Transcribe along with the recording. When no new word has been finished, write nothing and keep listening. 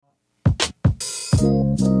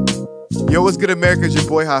Yo, what's good, America? It's your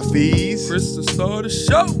boy Hafeez. Chris, the star of the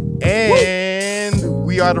show. And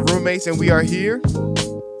we are the roommates, and we are here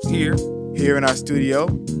in our studio.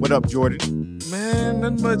 What up, Jordan? Man,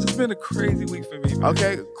 nothing much. It's been a crazy week for me, man.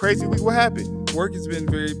 Okay, crazy week. What happened? Work has been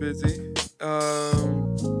very busy. I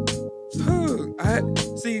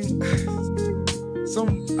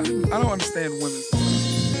don't understand women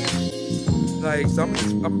sometimes. Like, so I'm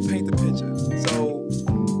gonna paint the picture. So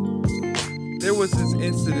there was this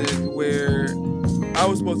incident where I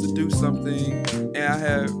was supposed to do something and I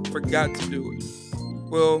had forgot to do it.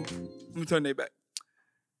 Well, let me turn that back.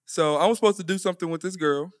 So I was supposed to do something with this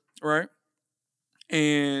girl, right?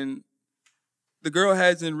 And the girl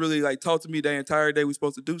hasn't really talked to me the entire day. We're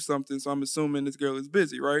supposed to do something, so I'm assuming this girl is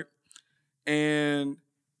busy, right? And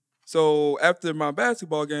so after my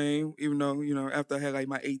basketball game, even though, after I had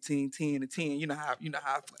my 18, 10, and 10, you know how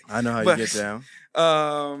I play. I know how you get down.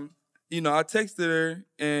 I texted her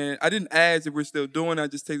and I didn't ask if we're still doing it. I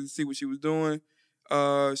just texted to see what she was doing.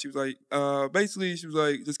 She was like,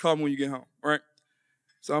 just call me when you get home, right?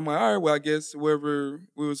 So I'm like, all right, well, I guess whatever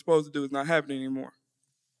we were supposed to do is not happening anymore.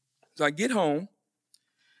 So I get home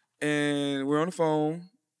and we're on the phone,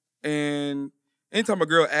 and anytime a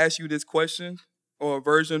girl asks you this question or a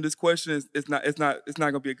version of this question, it's not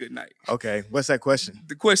gonna be a good night. Okay, what's that question?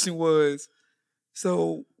 The question was,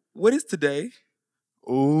 so what is today?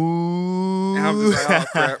 Ooh. And I was just like, oh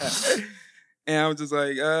crap. And I was just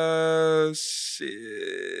like, shit,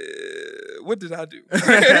 what did I do?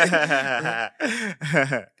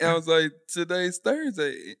 And I was like, today's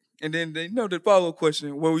Thursday. And then they know the follow-up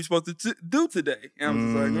question, what are we supposed to do today? And I was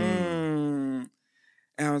just like,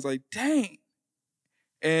 And I was like, dang.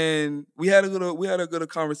 And we had a good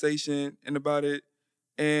conversation about it.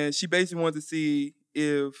 And she basically wanted to see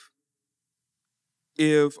if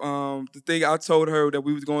the thing I told her that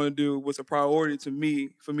we was going to do was a priority to me,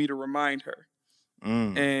 for me to remind her.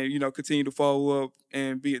 And, continue to follow up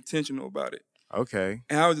and be intentional about it. Okay.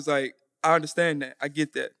 And I was just like, I understand that. I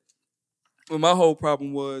get that. But my whole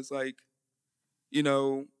problem was I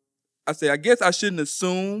said, I guess I shouldn't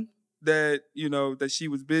assume that, that she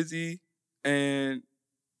was busy and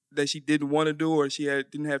that she didn't want to do it or she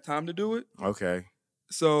didn't have time to do it. Okay.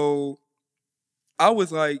 So I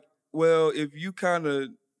was like, well, if you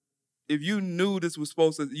knew this was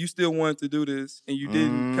supposed to, you still wanted to do this and you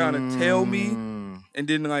didn't kind of tell me and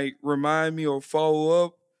didn't remind me or follow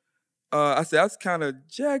up, I said, that's kind of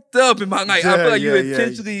jacked up in my night. I feel like you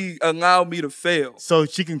intentionally allowed me to fail. So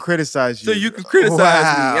she can criticize you. So you can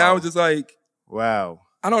criticize me. And I was just like, wow.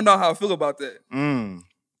 I don't know how I feel about that.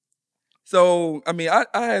 So, I mean, I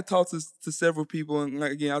had talked to several people, and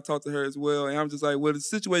again, I talked to her as well, and I'm just like, well, the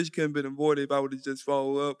situation couldn't have been avoided if I would have just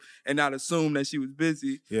followed up and not assumed that she was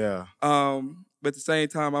busy. Yeah. But at the same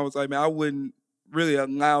time, I was like, man, I wouldn't really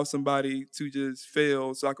allow somebody to just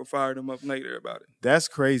fail so I could fire them up later about it. That's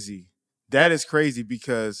crazy. That is crazy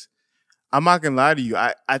because I'm not going to lie to you.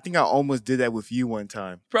 I think I almost did that with you one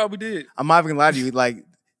time. Probably did. I'm not even going to lie to you.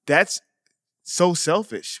 That's so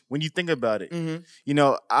selfish when you think about it.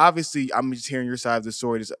 Mm-hmm. Obviously, I'm just hearing your side of the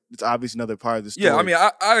story. It's obviously another part of the story. Yeah, I mean,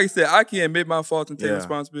 I said I can admit my fault and take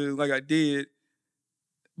responsibility like I did.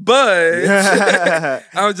 But I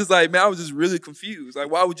was just like, man, I was just really confused.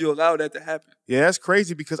 Like, why would you allow that to happen? Yeah, that's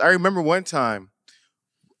crazy because I remember one time,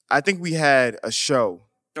 I think we had a show.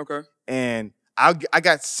 Okay. And I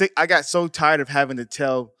got sick. I got so tired of having to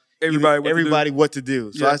tell everybody what to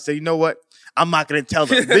do. So I said, you know what? I'm not going to tell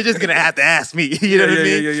them. They're just going to have to ask me. You know what I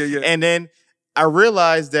mean? Yeah. And then I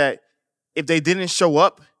realized that if they didn't show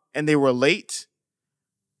up and they were late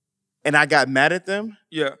and I got mad at them,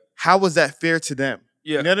 how was that fair to them?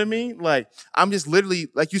 Yeah. You know what I mean? I'm just literally,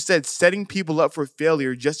 like you said, setting people up for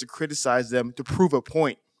failure just to criticize them to prove a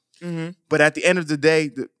point. Mm-hmm. But at the end of the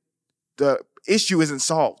day, the issue isn't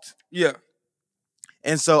solved. Yeah.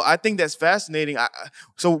 And so I think that's fascinating.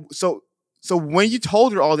 So when you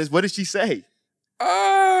told her all this, what did she say?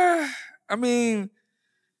 I mean,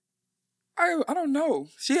 I don't know.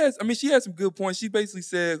 She had some good points. She basically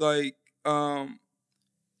said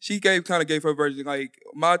she gave her version.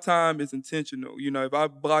 My time is intentional. If I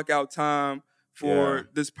block out time for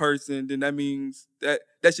this person, then that means that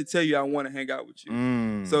should tell you I want to hang out with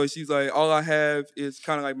you. So she's like, all I have is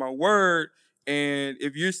kind of like my word. And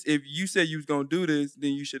if you said you was gonna do this,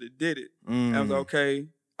 then you should have did it. And I was like, okay,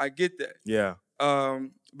 I get that. Yeah.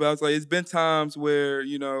 But I was like, it's been times where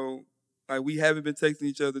we haven't been texting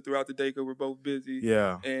each other throughout the day because we're both busy.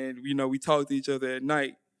 Yeah. And we talk to each other at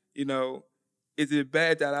night. Is it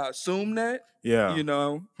bad that I assume that? Yeah.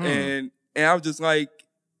 And I was just like,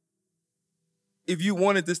 if you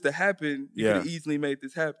wanted this to happen, you could have easily made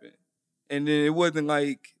this happen. And then it wasn't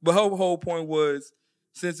like, but her whole point was,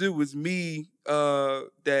 since it was me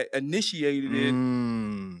that initiated it,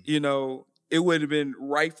 you know, it would have been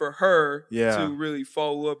right for her to really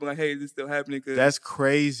follow up and like, hey, is this still happening? That's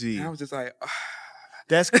crazy. And I was just like,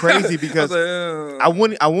 that's crazy because I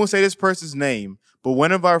won't say this person's name, but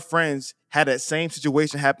one of our friends had that same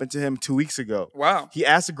situation happen to him 2 weeks ago. Wow. He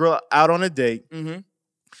asked a girl out on a date,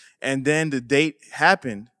 and then the date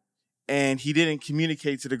happened, and he didn't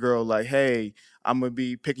communicate to the girl like, hey, I'm going to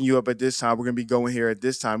be picking you up at this time. We're going to be going here at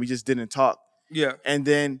this time. We just didn't talk. Yeah. And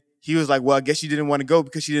then he was like, well, I guess you didn't want to go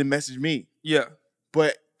because she didn't message me. Yeah.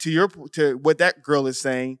 But to what that girl is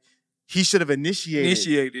saying, he should have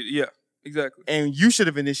initiated. Yeah, exactly. And you should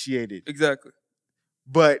have initiated. Exactly.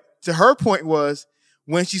 But to her point was,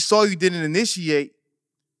 when she saw you didn't initiate,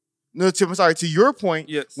 to your point,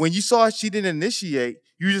 yes. When you saw she didn't initiate,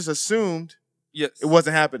 you just assumed it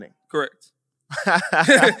wasn't happening. Correct.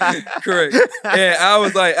 Correct. And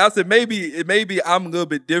I said, maybe I'm a little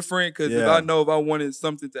bit different because if I wanted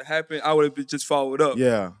something to happen, I would have just followed up.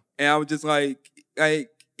 Yeah. And I was just like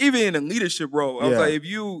even in a leadership role, I was like, if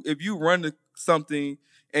you run to something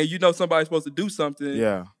and you know somebody's supposed to do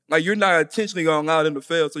something, like you're not intentionally gonna allow them to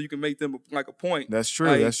fail so you can make them like a point. That's true.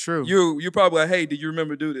 Like, that's true. You're probably like, hey, did you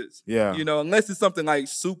remember to do this? Yeah. You know, unless it's something like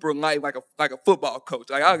super light, like a football coach.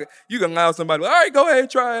 Like you can allow somebody, like, all right, go ahead,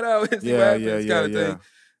 try it out and see what happens, kind of thing.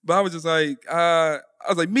 But I was just like, I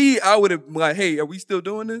would have like, hey, are we still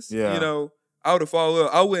doing this? Yeah. You know, I would have followed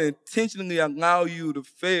up. I would intentionally allow you to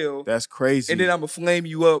fail. That's crazy. And then I'm gonna flame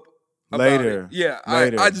you up later. Yeah,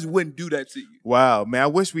 later. I just wouldn't do that to you. Wow, man, I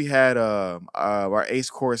wish we had our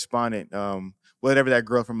ace correspondent, whatever that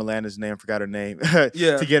girl from Atlanta's name, forgot her name,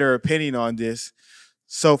 to get her opinion on this.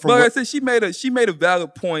 So, like I said, she made a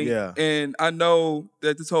valid point, and I know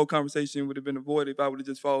that this whole conversation would have been avoided if I would have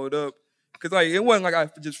just followed up. Because like it wasn't like I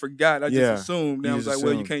just forgot. I just assumed. And I was like,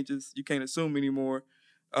 well, you can't assume anymore.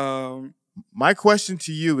 My question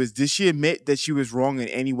to you is: did she admit that she was wrong in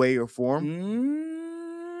any way or form?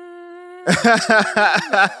 I'll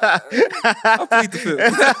plead the fifth.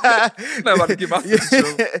 I'm not about to get my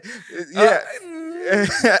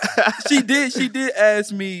She did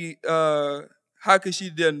ask me how could she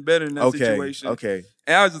done better in that situation. Okay.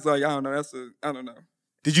 And I was just like, I don't know. I don't know.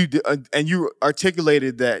 Did you and you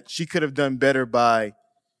articulated that she could have done better by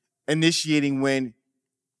initiating when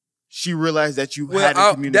she realized that you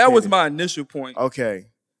hadn't communicated? That was my initial point.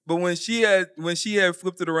 Okay. But when she had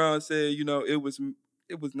flipped it around and said, you know, it was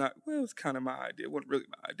not, well, it was kind of my idea. It wasn't really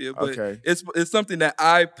my idea, but it's something that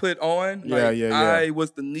I put on. Like, I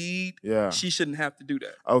was the lead. Yeah. She shouldn't have to do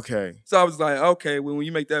that. Okay. So I was like, okay, well, when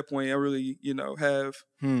you make that point, I really, you know, have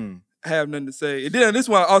nothing to say. And then this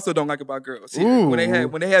one I also don't like about girls. When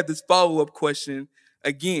they had this follow-up question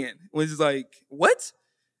again, when it's like, what?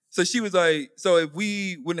 So she was like, so if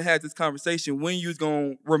we wouldn't have had this conversation, when you was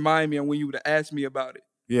going to remind me and when you would have asked me about it?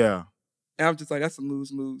 Yeah. And I'm just like, that's a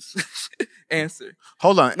lose-lose answer.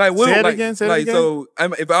 Hold on. Like, say it again. So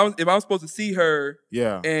if I'm supposed to see her,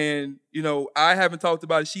 and you know I haven't talked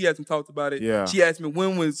about it, she hasn't talked about it. Yeah. She asked me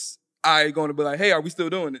when was I going to be like, hey, are we still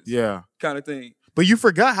doing this? Yeah. Kind of thing. But you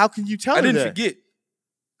forgot. How can you tell her that? I didn't forget.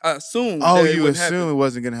 I assumed. Oh, you assumed it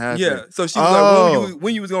wasn't gonna happen. Yeah. So she was like,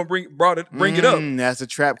 when you was gonna bring it up? That's a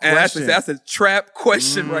trap question. And that's a trap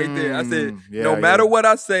question right there. I said, no matter what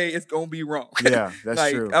I say, it's gonna be wrong. Yeah, that's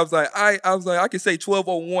like, true. I was like, I could say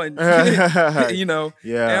 12:01. You know.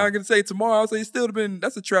 Yeah. And I could say tomorrow. I was like, it still have been.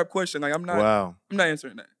 That's a trap question. Like I'm not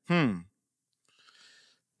answering that.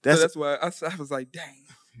 That's why I was like, dang.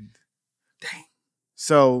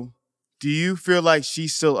 So. Do you feel like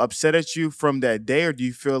she's still upset at you from that day, or do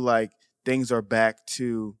you feel like things are back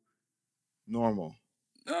to normal?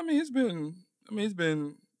 I mean, it's been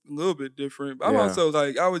a little bit different. But I'm also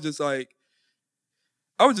like, I wasn't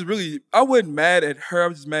mad at her. I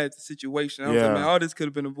was just mad at the situation. I was like, man, all this could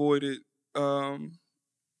have been avoided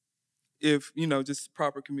if, you know, just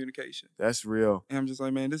proper communication. That's real. And I'm just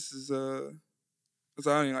like, man, this is I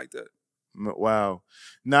ain't like that. Wow.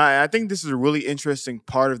 Now, I think this is a really interesting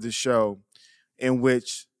part of the show in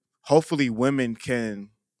which hopefully women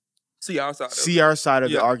can see our side of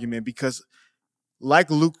the argument, because like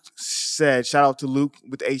Luke said, shout out to Luke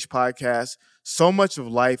with the H podcast, so much of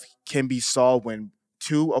life can be solved when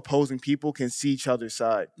two opposing people can see each other's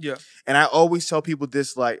side. Yeah. And I always tell people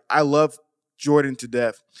this, like, I love Jordan to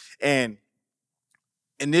death. And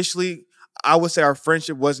initially, I would say our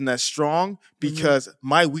friendship wasn't that strong because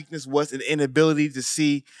my weakness was an inability to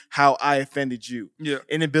see how I offended you. Yeah.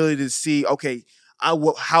 Inability to see, okay,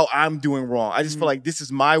 how I'm doing wrong. I just feel like this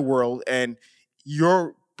is my world and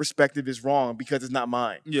you're perspective is wrong because it's not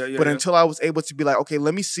mine. But until I was able to be like, okay,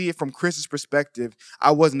 let me see it from Chris's perspective, I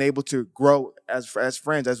wasn't able to grow as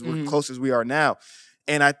friends, as close as we are now.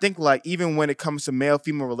 And I think like even when it comes to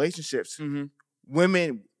male-female relationships,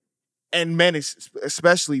 women and men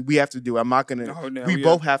especially, we have to do. I'm not gonna. We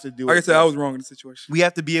both have to do. Like I said, I was wrong in the situation. We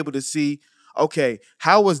have to be able to see, okay,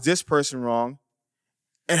 how was this person wrong,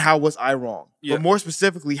 and how was I wrong? But more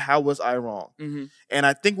specifically, how was I wrong? And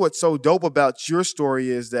I think what's so dope about your story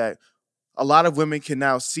is that a lot of women can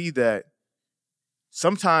now see that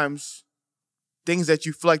sometimes things that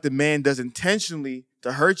you feel like the man does intentionally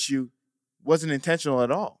to hurt you wasn't intentional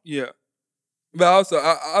at all. But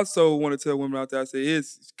I also want to tell women out there, I say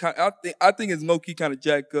it's kind. I think it's low key kind of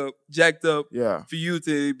jacked up. For you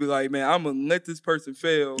to be like, man, I'm gonna let this person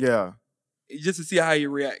fail. Just to see how he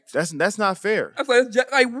reacts. That's not fair. I was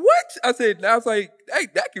like what? I was like, hey,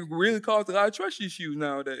 that can really cause a lot of trust issues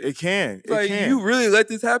nowadays. It can. You really let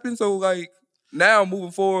this happen? So like now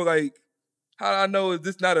moving forward, like how do I know is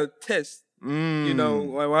this not a test? You know,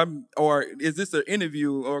 like or is this an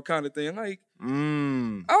interview or kind of thing? Like,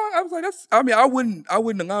 I was like, I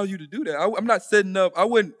wouldn't allow you to do that. I'm not setting up.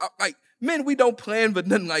 Men, we don't plan for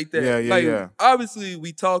nothing like that. Obviously,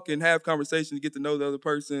 we talk and have conversations, get to know the other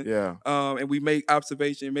person. And we make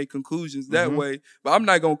observations and make conclusions that way. But I'm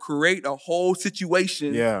not gonna create a whole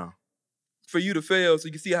situation. For you to fail, so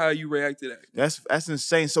you can see how you react to that. That's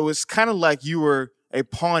insane. So it's kind of like you were a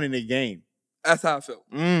pawn in a game. That's how I felt.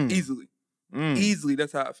 Easily,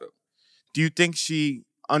 that's how I felt. Do you think she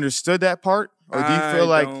understood that part? Or do you feel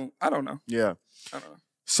like... I don't know. Yeah. I don't know.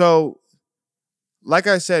 So, like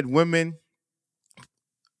I said, women,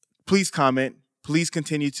 please comment. Please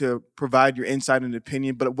continue to provide your insight and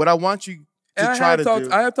opinion. But what I want you to try to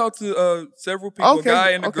do... I have talked to several people, a guy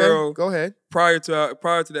and a girl. Go ahead. Prior to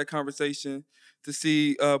that conversation to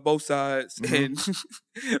see both sides. And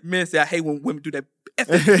men say, I hate when women do that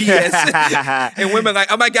BS. And women like,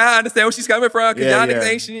 oh my God, I understand where she's coming from. Because y'all niggas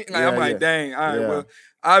ain't shit. Like, I'm like, dang, all right, well,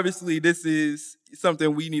 obviously this is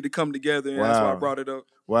something we need to come together. And that's why I brought it up.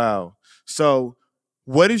 Wow. So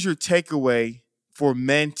what is your takeaway for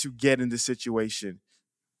men to get in this situation?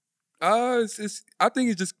 I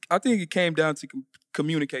think it came down to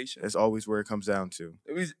communication. That's always where it comes down to.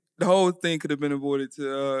 The whole thing could have been avoided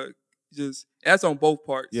to that's on both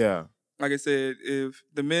parts. Like I said, if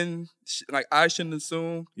the men, I shouldn't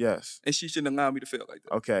assume. And she shouldn't allow me to feel like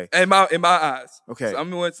that. Okay. In my eyes. Okay. So, I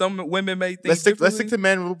mean, when some women may think let's stick to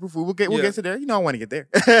men. We'll get to there. You know, I want to get there.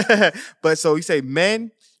 But so you say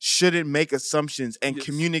men shouldn't make assumptions and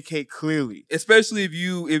communicate clearly. Especially if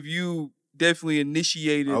you definitely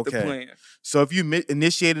initiated the plan. So if you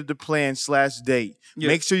initiated the plan /date,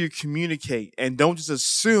 make sure you communicate and don't just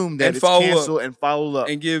assume that it's canceled and follow up.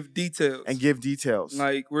 And give details.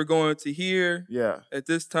 Like, we're going to here at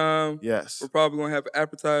this time. We're probably going to have an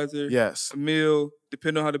appetizer. A meal.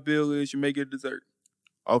 Depending on how the bill is, you may get dessert.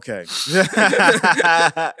 Okay.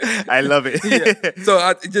 I love it.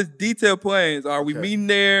 So just detailed plans. Are we meeting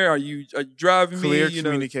there? Are you driving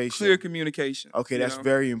me? Clear communication. Okay, that's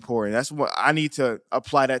very important. That's what I need to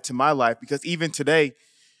apply that to my life, because even today,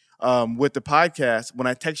 with the podcast, when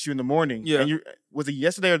I text you in the morning, and was it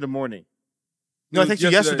yesterday or the morning? No, I texted you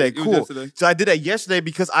yesterday. Cool. Yesterday. So I did that yesterday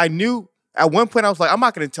because I knew at one point I was like, I'm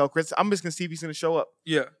not going to tell Chris. I'm just going to see if he's going to show up.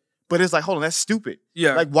 But it's like, hold on, that's stupid.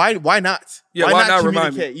 Like, why not? Why not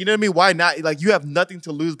communicate? You know what I mean? Why not? Like, you have nothing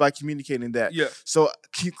to lose by communicating that. So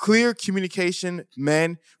clear communication,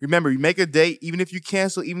 men. Remember, you make a date, even if you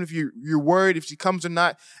cancel, even if you're worried if she comes or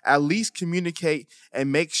not, at least communicate and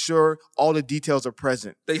make sure all the details are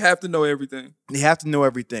present. They have to know everything.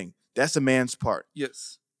 That's a man's part.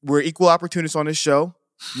 We're equal opportunists on this show.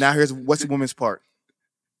 Now here's what's a woman's part.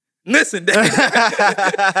 Listen,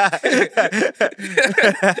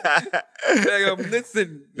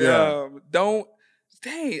 listen. Don't.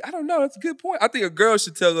 Dang, I don't know. That's a good point. I think a girl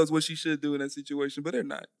should tell us what she should do in that situation, but they're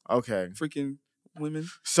not. Okay. Freaking women.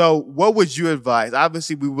 So, what would you advise?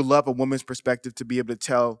 Obviously, we would love a woman's perspective to be able to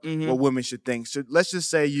tell what women should think. So, let's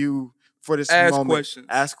just say you, for this moment,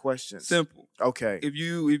 ask questions. Simple. Okay. If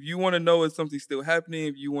you want to know if something's still happening,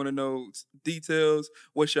 if you want to know details,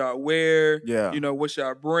 what should I wear? What should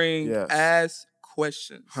I bring? Ask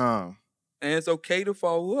questions. And it's okay to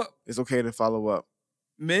follow up.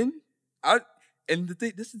 Men,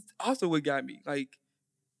 this is also what got me. Like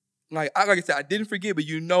I said, I didn't forget, but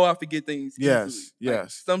I forget things easily.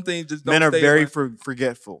 Yes. Some things just don't. Men are very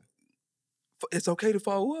forgetful. It's okay to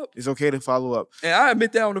follow up. And I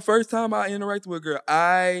admit that on the first time I interacted with a girl,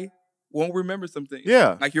 I won't remember some things.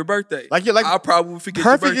 Like your birthday. Like I'll probably forget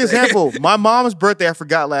your birthday. Perfect example. My mom's birthday I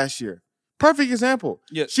forgot last year. Perfect example.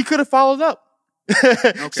 Yes. She could have followed up.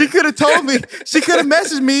 Okay. She could have told me. She could have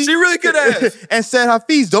messaged me. She really could have. And said,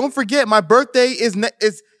 Hafeez, don't forget my birthday is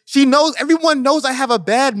she knows, everyone knows I have a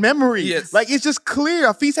bad memory. Yes. Like, it's just clear.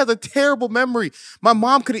 Hafeez has a terrible memory. My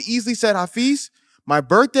mom could have easily said, Hafeez, my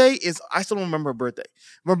birthday is, I still don't remember her birthday.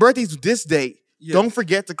 My birthday's this date. Yes. Don't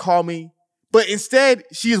forget to call me. But instead,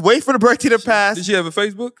 she is waiting for the birthday to pass. Did she have a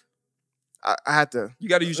Facebook? I had to. You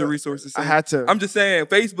got to use your resources. I had to. I'm just saying,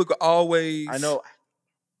 Facebook always. I know.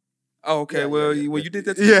 Oh, okay. Yeah, you did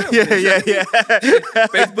that to yourself. Yeah.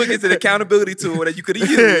 Facebook is an accountability tool that you could have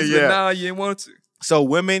used, but nah, you didn't want to. So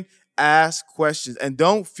women, ask questions and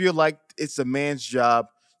don't feel like it's a man's job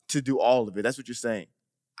to do all of it. That's what you're saying.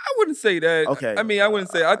 I wouldn't say that. Okay. I mean, I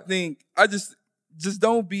wouldn't say. I think I just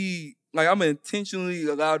don't be like, I'm gonna intentionally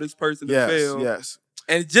allow this person to fail. Yes.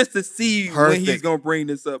 And just to see when he's gonna bring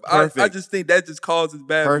this up. I just think that just causes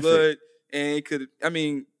bad blood, and it could. I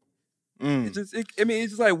mean. It's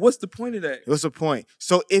just like, what's the point of that? What's the point?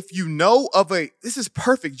 So if you know of this is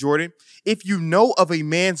perfect, Jordan. If you know of a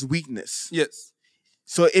man's weakness. Yes.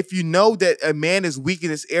 So if you know that a man is weak in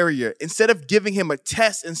this area, instead of giving him a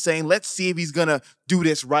test and saying, let's see if he's going to do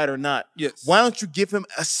this right or not. Yes. Why don't you give him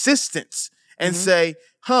assistance and say,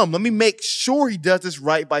 let me make sure he does this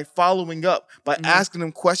right by following up, by asking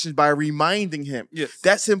him questions, by reminding him. Yes.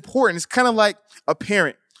 That's important. It's kind of like a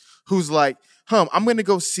parent who's like, I'm going to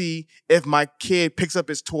go see if my kid picks up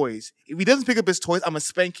his toys. If he doesn't pick up his toys, I'm going to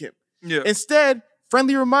spank him. Yeah. Instead,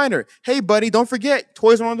 friendly reminder. Hey, buddy, don't forget,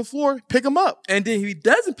 toys are on the floor. Pick them up. And then if he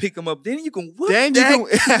doesn't pick them up, then you can whip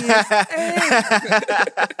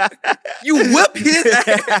You whip his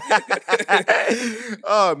ass.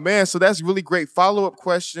 Oh, man. So that's really great. Follow-up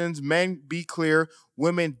questions. Men, be clear.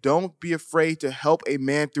 Women, don't be afraid to help a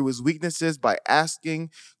man through his weaknesses by asking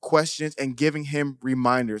questions and giving him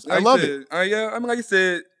reminders. I love it. Yeah, I mean, like I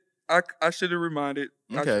said, I should have reminded.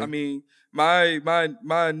 Okay. I mean, my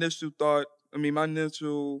initial thought, my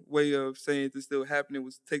initial way of saying it's still happening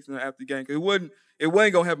was texting her after the game. Because it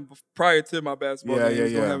wasn't going to happen prior to my basketball game. It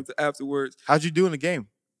was going to happen afterwards. How'd you do in the game?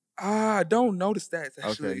 I don't know the stats,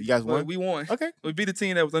 actually. Okay, you guys won? We won. Okay. We beat a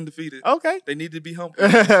team that was undefeated. Okay. They needed to be humble.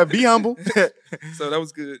 Be humble. So that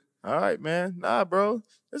was good. All right, man. Nah, bro.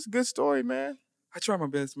 That's a good story, man. I try my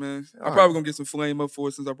best, man. I'm probably going to get some flame up for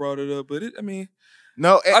it since I brought it up. But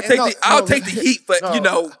no, I'll take the heat for,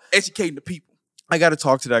 educating the people. I got to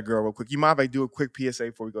talk to that girl real quick. You mind if I do a quick PSA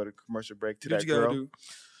before we go to commercial break to that girl? What you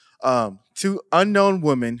gotta do? 2 unknown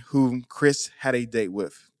women whom Chris had a date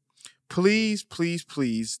with. Please, please,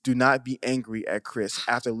 please do not be angry at Chris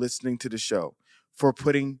after listening to the show for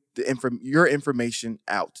putting your information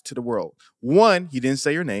out to the world. 1, he didn't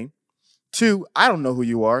say your name. 2, I don't know who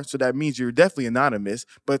you are, so that means you're definitely anonymous.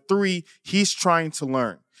 But 3, he's trying to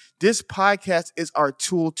learn. This podcast is our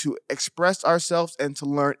tool to express ourselves and to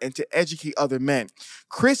learn and to educate other men.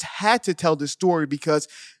 Chris had to tell this story because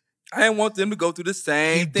I didn't want them to go through the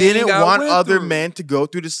same thing. He didn't want other men to go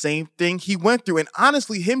through the same thing he went through. And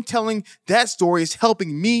honestly, him telling that story is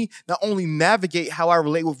helping me not only navigate how I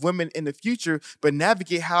relate with women in the future, but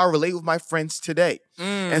navigate how I relate with my friends today.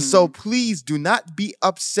 And so please do not be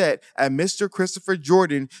upset at Mr. Christopher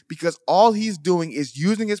Jordan because all he's doing is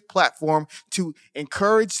using his platform to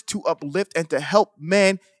encourage, to uplift, and to help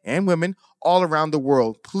men and women all around the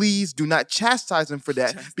world. Please do not chastise him for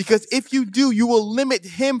that because if you do, you will limit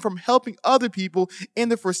him from helping other people in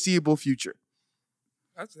the foreseeable future.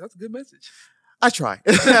 That's a good message. I try.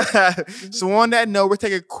 So on that note, we'll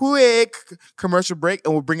take a quick commercial break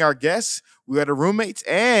and we'll bring our guests. We are the roommates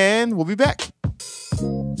and we'll be back.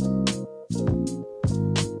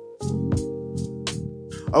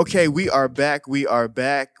 Okay, we are back.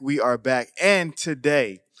 And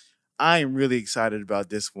today, I am really excited about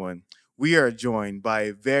this one. We are joined by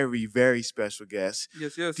a very, very special guest.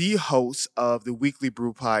 Yes. The host of the Weekly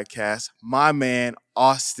Brew Podcast, my man,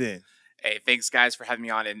 Austin. Hey, thanks, guys, for having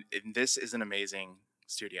me on. And this is an amazing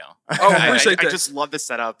studio. I appreciate that. I just love the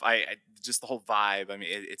setup. I just the whole vibe. I mean,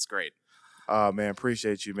 it's great. Oh, man,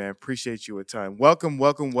 appreciate you, man. Appreciate you a ton. Welcome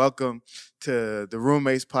to the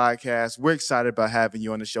Roommates Podcast. We're excited about having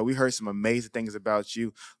you on the show. We heard some amazing things about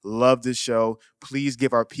you. Love this show. Please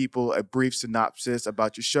give our people a brief synopsis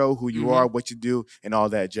about your show, who you are, what you do, and all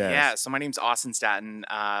that jazz. Yeah, so my name's Austin Staton,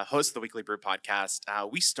 host of the Weekly Brew Podcast.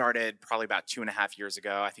 We started probably about 2.5 years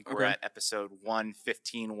ago. I think we're at episode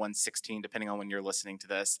 115, 116, depending on when you're listening to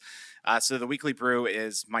this. So the Weekly Brew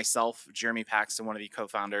is myself, Jeremy Paxton, one of the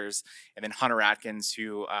co-founders, and then Hunter Atkins,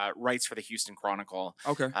 who writes for the Houston Chronicle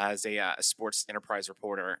as a sports enterprise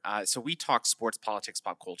reporter. So we talk sports, politics,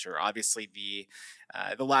 pop culture. Obviously,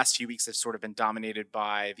 the last few weeks have sort of been dominated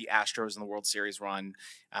by the Astros and the World Series run.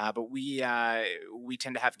 But we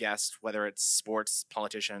tend to have guests, whether it's sports,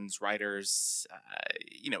 politicians, writers,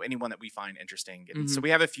 anyone that we find interesting. And so we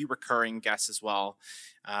have a few recurring guests as well.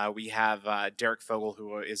 We have Derek Fogel,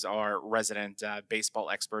 who is our resident baseball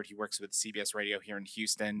expert. He works with CBS Radio here in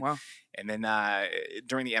Houston. Wow. And then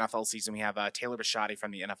during the NFL season, we have Taylor Bisciotti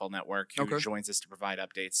from the NFL Network who joins us to provide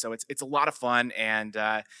updates. So it's a lot of fun, and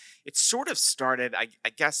it sort of started, I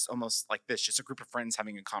guess, almost like this, just a group of friends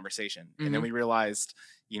having a conversation. And then we realized,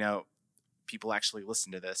 people actually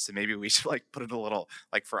listen to this, and maybe we should put it a little,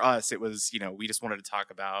 for us, it was, we just wanted to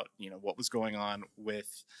talk about, what was going on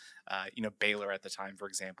with, Baylor at the time, for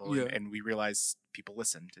example. Yeah. And we realized people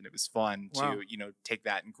listened, and it was fun to, take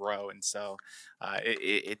that and grow. And so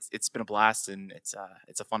it's been a blast, and it's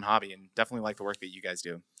a fun hobby, and definitely like the work that you guys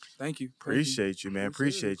do. Thank you. Appreciate you, man.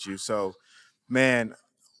 Appreciate you. So, man,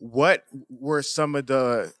 what were some of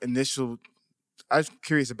the initial, I was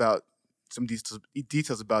curious about some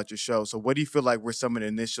details about your show. So what do you feel like were some of the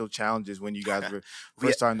initial challenges when you guys were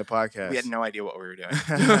first starting the podcast? We had no idea what we were doing.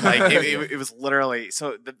 It was literally,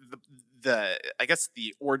 so the I guess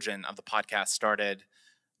the origin of the podcast started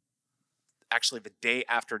actually the day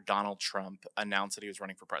after Donald Trump announced that he was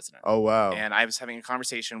running for president. Oh, wow. And I was having a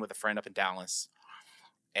conversation with a friend up in Dallas,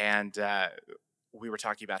 and we were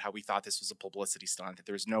talking about how we thought this was a publicity stunt, that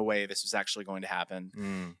there was no way this was actually going to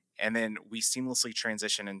happen. And then we seamlessly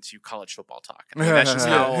transitioned into college football talk. I mean, that's just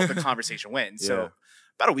how the conversation went. So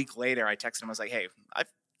about a week later, I texted him. I was like, hey,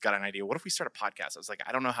 I've got an idea. What if we start a podcast? I was like,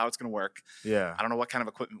 I don't know how it's going to work. Yeah. I don't know what kind of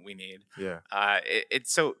equipment we need. Yeah.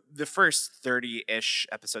 So the first 30-ish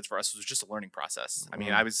episodes for us was just a learning process. I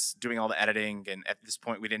mean, I was doing all the editing, and at this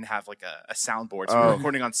point we didn't have a soundboard. So we were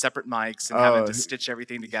recording on separate mics and having to stitch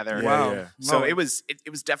everything together. Wow. Yeah. So it was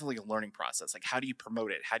definitely a learning process. How do you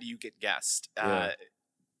promote it? How do you get guests?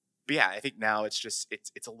 But yeah, I think now it's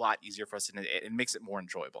a lot easier for us, and it makes it more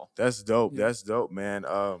enjoyable. That's dope. Yeah. That's dope, man.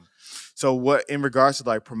 So what, in regards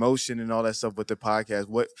to promotion and all that stuff with the podcast,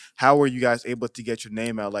 how were you guys able to get your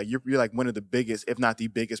name out? You're one of the biggest, if not the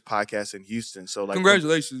biggest, podcasts in Houston. So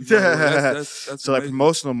congratulations. That's so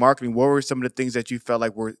promotional marketing, what were some of the things that you felt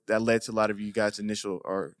that led to a lot of you guys' initial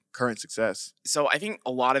or current success? So I think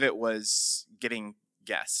a lot of it was getting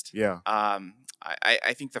guests. Yeah.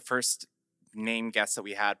 I think the first name guest that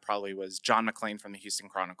we had probably was John McClain from the Houston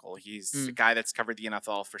Chronicle. He's a guy that's covered the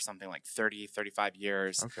NFL for something like 30, 35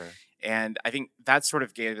 years. Okay. And I think that sort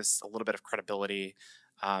of gave us a little bit of credibility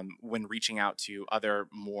when reaching out to other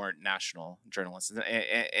more national journalists.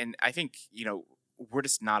 And I think, we're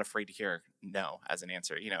just not afraid to hear no as an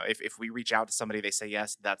answer. If we reach out to somebody, they say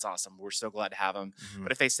yes, that's awesome. We're so glad to have them.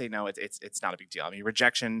 But if they say no, it's not a big deal. I mean,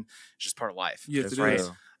 rejection is just part of life. Yes, right?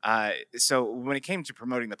 So when it came to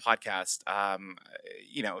promoting the podcast,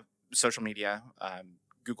 social media,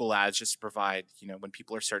 Google Ads, just to provide, when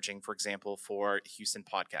people are searching, for example, for Houston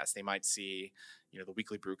podcasts, they might see, the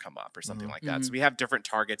Weekly Brew come up or something like that. So we have different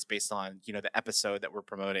targets based on, the episode that we're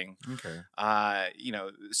promoting. Okay.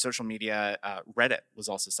 Social media, Reddit was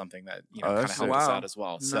also something that, kind of helped us out as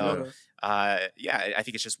well. So, I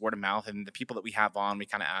think it's just word of mouth, and the people that we have on, we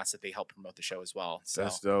kind of ask that they help promote the show as well. So,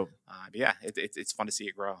 that's dope. But yeah, it's fun to see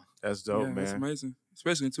it grow. That's dope, man. That's amazing.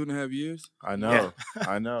 Especially in 2.5 years. I know.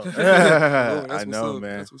 I know. I know,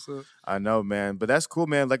 man. That's what's up. I know, man. But that's cool,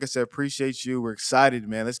 man. Like I said, appreciate you. We're excited,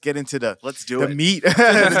 man. Let's get into the meat of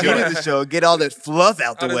the show. Get all that fluff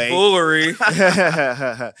out the way. Foolery.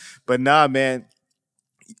 But nah, man.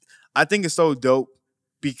 I think it's so dope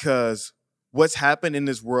because what's happened in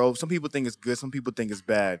this world, some people think it's good, some people think it's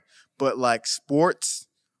bad. But sports,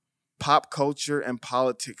 pop culture, and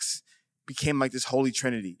politics became this holy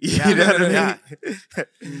trinity. You know what I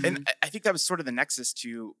mean? And I think that was sort of the nexus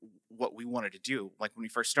to what we wanted to do. When we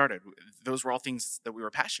first started, those were all things that we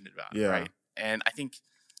were passionate about, right? And I think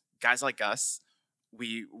guys like us,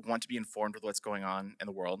 we want to be informed with what's going on in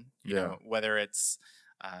the world. You know, whether it's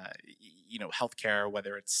healthcare,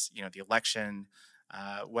 whether it's the election,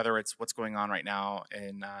 whether it's what's going on right now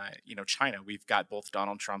in China. We've got both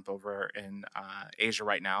Donald Trump over in Asia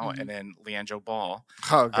right now, and then LiAngelo Ball.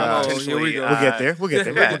 Oh God! Here we go. We'll get there. We'll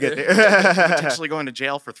get there. Potentially going to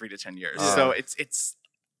jail for 3 to 10 years. So it's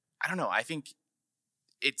I don't know. I think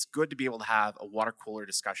it's good to be able to have a water cooler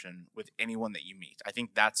discussion with anyone that you meet. I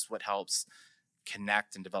think that's what helps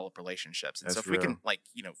connect and develop relationships. And that's so if real. we can,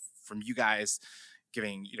 from you guys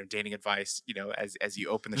giving, dating advice, as you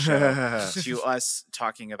open the show to us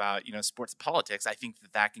talking about, sports and politics, I think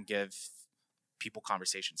that can give people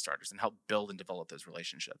conversation starters and help build and develop those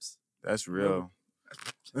relationships. That's real.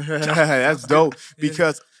 That's dope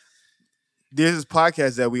because there's this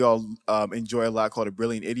podcast that we all enjoy a lot called The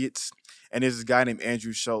Brilliant Idiots. And there's this guy named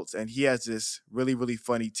Andrew Schultz, and he has this really, really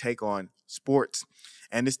funny take on sports.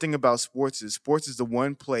 And this thing about sports is the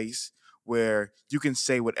one place where you can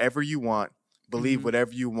say whatever you want, believe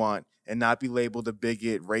whatever you want, and not be labeled a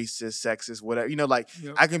bigot, racist, sexist, whatever. You know, like,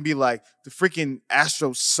 I can be like, the freaking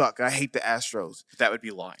Astros suck. I hate the Astros. That would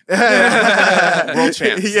be lying. World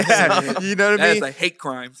champs. Yeah. You know what I mean? That's a hate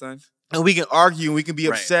crime, son. And we can argue, and we can be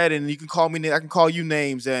upset, and you can call me, I can call you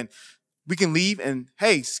names, and we can leave, and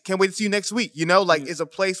hey, can't wait to see you next week. You know, like, it's a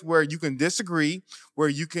place where you can disagree, where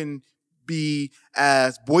you can be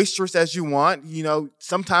as boisterous as you want. You know,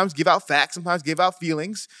 sometimes give out facts, sometimes give out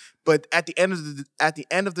feelings. But at the end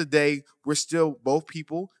of the day, we're still both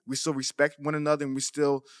people. We still respect one another, and we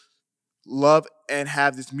still love and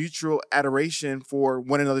have this mutual adoration for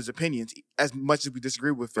one another's opinions, as much as we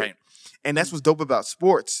disagree with it. Right. And that's what's dope about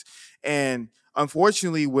sports. And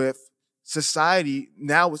unfortunately, with society,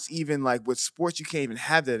 now it's even like with sports, you can't even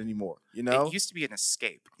have that anymore. You know, it used to be an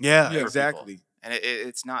escape. Yeah, exactly. People, and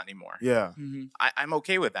it's not anymore. Yeah, I'm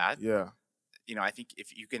okay with that. Yeah, you know, I think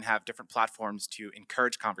if you can have different platforms to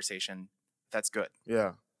encourage conversation, that's good.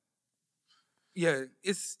 Yeah,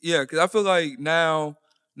 because I feel like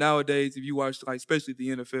nowadays, if you watch, like, especially the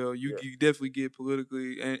NFL, you definitely get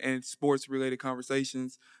politically and sports related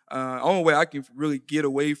conversations. Only way I can really get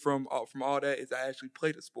away from all that is I actually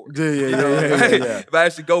play the sport. Yeah. If I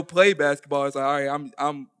actually go play basketball, it's like, all right,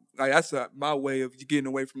 I'm like, that's my way of getting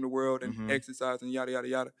away from the world and exercising, yada yada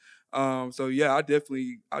yada. So yeah, I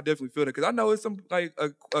definitely feel that, because I know it's some, like,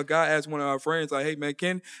 a guy asked one of our friends, like, hey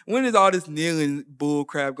man, when is all this kneeling bull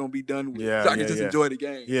crap gonna be done with? So I can just enjoy the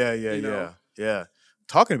game. Yeah.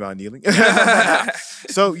 Talking about kneeling.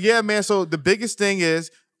 So yeah, man. So the biggest thing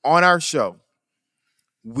is, on our show,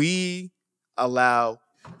 we allow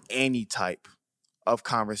any type of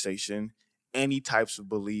conversation, any types of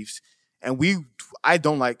beliefs, and I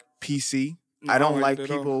don't like PC. I don't like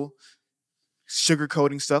people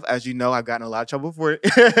sugarcoating stuff. As you know, I've gotten a lot of trouble for it.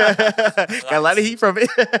 Got a lot of heat from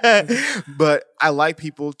it. But I like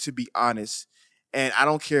people to be honest, and I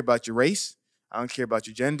don't care about your race. I don't care about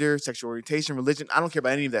your gender, sexual orientation, religion. I don't care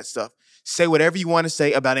about any of that stuff. Say whatever you want to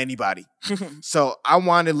say about anybody. So I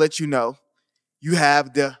want to let you know you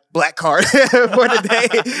have the black card for the day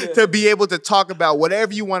to be able to talk about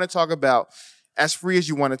whatever you want to talk about as free as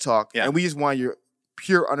you want to talk. Yeah. And we just want your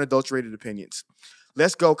pure, unadulterated opinions.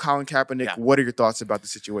 Let's go, Colin Kaepernick. Yeah. What are your thoughts about the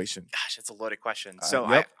situation? Gosh, it's a loaded question.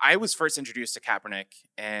 So I was first introduced to Kaepernick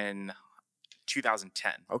in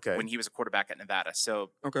 2010, when he was a quarterback at Nevada.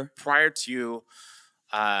 So prior to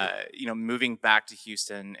moving back to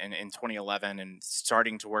Houston in 2011 and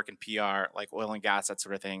starting to work in PR, like oil and gas, that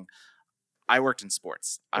sort of thing, I worked in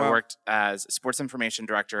sports. Wow. I worked as a sports information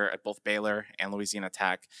director at both Baylor and Louisiana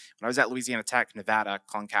Tech. When I was at Louisiana Tech, Nevada,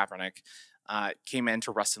 Colin Kaepernick came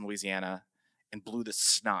into Ruston, Louisiana, and blew the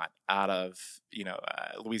snot out of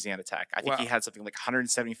Louisiana Tech. I think he had something like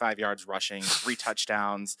 175 yards rushing, 3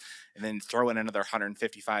 touchdowns, and then throw in another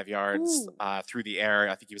 155 yards through the air.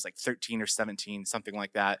 I think he was like 13 or 17, something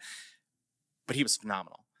like that. But he was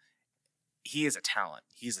phenomenal. He is a talent.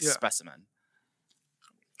 He's a specimen.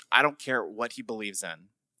 I don't care what he believes in.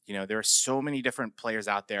 You know, there are so many different players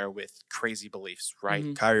out there with crazy beliefs,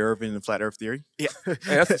 right? Kyrie Irving and the flat earth theory. Yeah. Hey,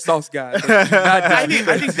 that's the sauce guy. I think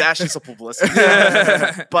that's just a publicity.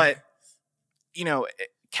 But,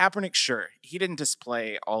 Kaepernick, sure, he didn't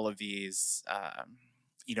display all of these,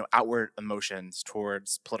 outward emotions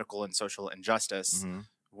towards political and social injustice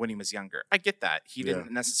when he was younger. I get that. He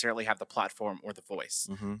didn't necessarily have the platform or the voice.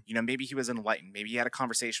 Maybe he was enlightened. Maybe he had a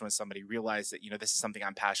conversation with somebody, realized that, this is something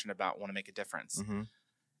I'm passionate about, want to make a difference.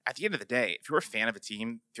 At the end of the day, if you're a fan of a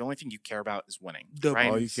team, the only thing you care about is winning. Right?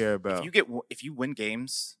 All you care about. If you win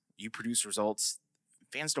games, you produce results,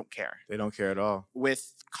 fans don't care. They don't care at all.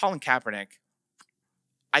 With Colin Kaepernick,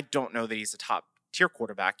 I don't know that he's a top tier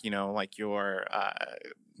quarterback, like your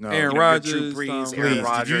Aaron Rodgers. Drew Brees, Aaron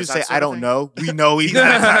Rodgers. Did you just say I don't know? We know he's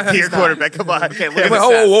not a top tier quarterback. Come on. Okay,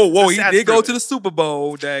 whoa. He did go to the Super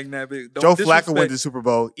Bowl, dang nabbit. Joe Flacco went to the Super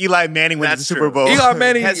Bowl. Eli Manning went to the Super Bowl. Eli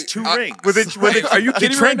Manning has 2 rings. Are you kidding me?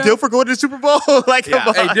 Did Trent Dilfer go to the Super Bowl? Come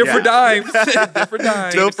on. Hey, different dimes. Different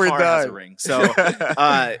dimes. Dilfer has a ring. So,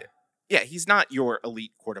 he's not your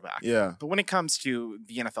elite quarterback. Yeah. But when it comes to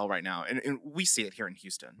the NFL right now, and we see it here in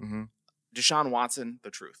Houston, Deshaun Watson, the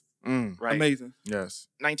truth. Right? Amazing. Yes.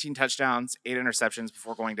 19 touchdowns, 8 interceptions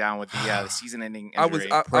before going down with the season-ending injury. I was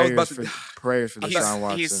about to prayers for Deshaun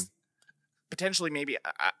Watson. He's potentially, maybe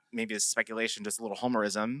this is speculation, just a little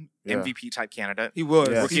homerism, MVP type candidate. He was.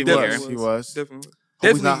 Yes, He was. was. Definitely.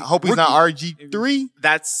 Hope he's not RG3.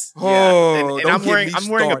 That's and I'm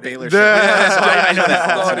wearing a Baylor shirt. I know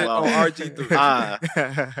that started well. on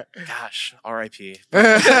RG3. Gosh, R.I.P. So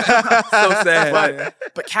sad.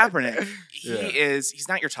 But Kaepernick, he's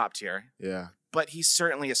not your top tier. Yeah. But he's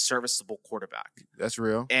certainly a serviceable quarterback. That's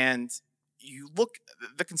real. And you look,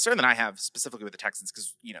 the concern that I have specifically with the Texans,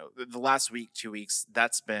 because, the last week, 2 weeks,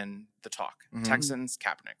 that's been the talk. Mm-hmm. Texans,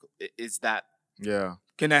 Kaepernick. Is that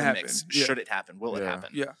can that happen? Yeah. Should it happen? Will it happen?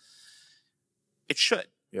 Yeah. It should.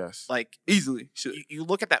 Yes. Like, easily should. You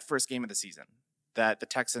look at that first game of the season that the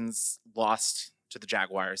Texans lost to the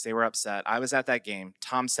Jaguars. They were upset. I was at that game.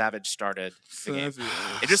 Tom Savage started the game.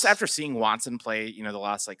 And just after seeing Watson play, the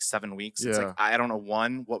last 7 weeks, it's like, I don't know,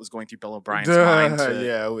 what was going through Bill O'Brien's mind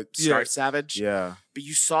to start Savage. Yeah. But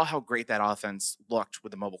you saw how great that offense looked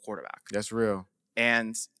with a mobile quarterback. That's real.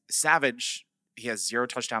 And Savage, he has 0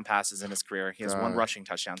 touchdown passes in his career. He has 1 rushing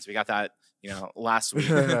touchdown. So we got that, last week.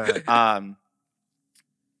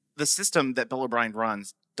 The system that Bill O'Brien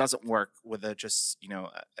runs doesn't work with a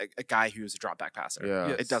guy who's a drop back passer. Yeah.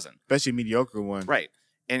 It doesn't. Especially a mediocre one. Right.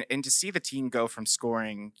 And to see the team go from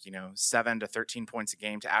scoring, 7 to 13 points a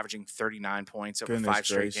game to averaging 39 points over 5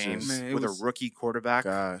 straight games with a rookie quarterback.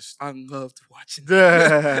 Gosh. I loved watching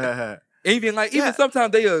that. Even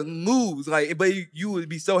sometimes they lose, but you would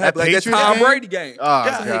be so happy. That Tom Brady game. Oh,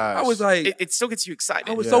 gosh. I was like, it still gets you excited.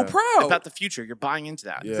 I was so proud about the future. You're buying into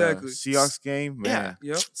that. Yeah. Exactly. Seahawks game, man.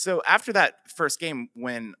 Yeah. Yep. So after that first game,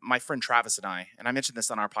 when my friend Travis and I mentioned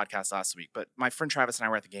this on our podcast last week, but my friend Travis and I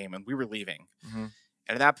were at the game and we were leaving. Mm-hmm.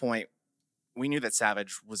 And at that point, we knew that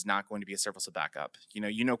Savage was not going to be a serviceable backup.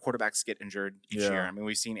 Quarterbacks get injured each year. I mean,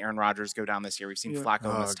 we've seen Aaron Rodgers go down this year. We've seen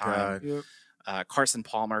Flacco miss time. Yep. Carson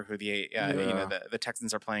Palmer, who the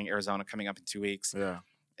Texans are playing Arizona coming up in 2 weeks. Yeah.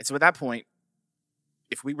 And so at that point,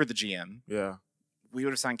 if we were the GM, we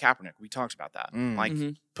would have signed Kaepernick. We talked about that.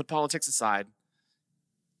 Put politics aside.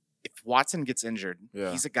 If Watson gets injured,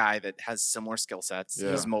 he's a guy that has similar skill sets.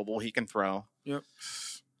 Yeah. He's mobile. He can throw. Yep.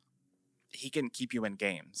 He can keep you in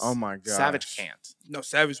games. Oh, my God. Savage can't. No,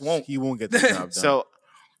 Savage won't. He won't get the job done. So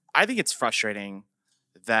I think it's frustrating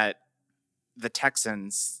that the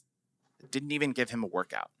Texans didn't even give him a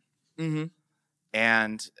workout. Mm-hmm.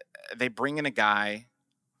 And they bring in a guy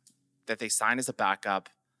that they sign as a backup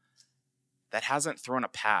that hasn't thrown a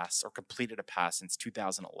pass or completed a pass since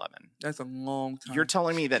 2011. That's a long time. You're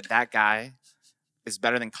telling me that guy is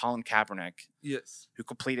better than Colin Kaepernick? Yes. Who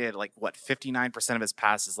completed 59% of his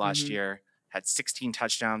passes last year, had 16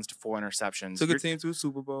 touchdowns to 4 interceptions. Took a team to a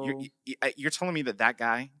Super Bowl. You're telling me that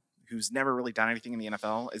guy, who's never really done anything in the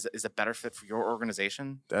NFL, is a better fit for your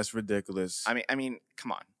organization? That's ridiculous. I mean,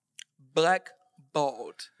 come on.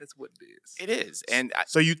 Blackballed. That's what it is. It is. And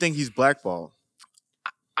so you think he's blackballed?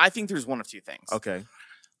 I think there's one of two things. Okay.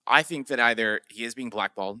 I think that either he is being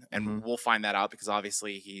blackballed, and we'll find that out because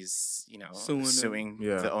obviously he's, suing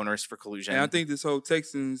the owners for collusion. And I think this whole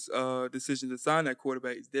Texans decision to sign that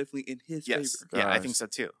quarterback is definitely in his favor. Yeah, I think so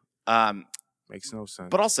too. Makes no sense.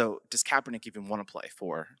 But also, does Kaepernick even want to play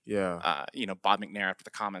for Bob McNair after the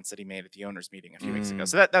comments that he made at the owners meeting a few weeks ago?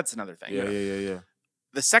 So that's another thing. Yeah.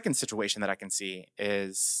 The second situation that I can see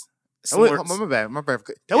is my bad. That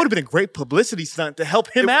would have been a great publicity stunt to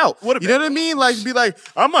help him out. You know what I mean? Be like,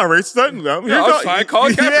 I'm not racist. I'll try and call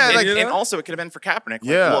Kaepernick. And also it could have been for Kaepernick.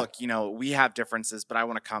 Look, we have differences, but I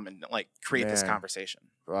want to come and create this conversation.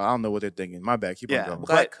 Well, I don't know what they're thinking. My bad. Keep on going.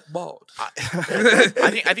 Blackballed.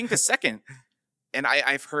 I think the second, and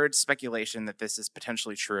I've heard speculation that this is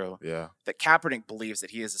potentially true. Yeah. That Kaepernick believes that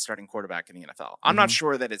he is a starting quarterback in the NFL. I'm not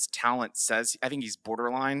sure that his talent says. I think he's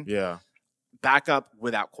borderline. Yeah. Backup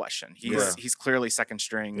without question. He's clearly second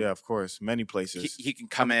string. Yeah, of course. Many places. He can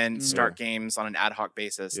come in, start games on an ad hoc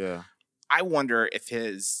basis. Yeah. I wonder if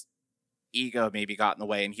his ego maybe got in the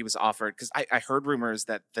way and he was offered, because I heard rumors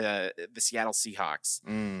that the Seattle Seahawks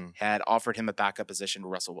had offered him a backup position to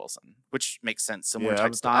Russell Wilson, which makes sense. Similar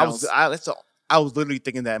type styles. I was literally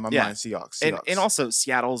thinking that in my mind. Seahawks. And also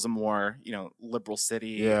Seattle's a more liberal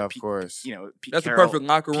city. Yeah, of course. Pete that's Carroll, a perfect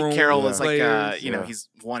locker room. Pete Carroll is he's a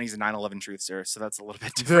 9/11 truthster, so that's a little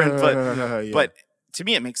bit different. But to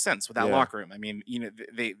me, it makes sense with that locker room. I mean,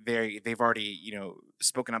 they've already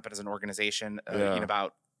spoken up as an organization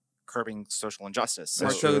about curbing social injustice.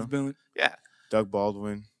 Martellus Bennett. Yeah. Doug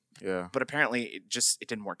Baldwin. Yeah. But apparently it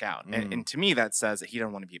didn't work out. And to me, that says that he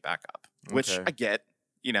doesn't want to be backup, which I get.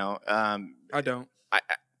 I don't.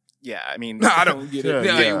 I mean, no, I don't get it.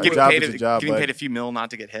 Getting paid a few mil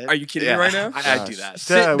not to get hit. Are you kidding me right now? I do that.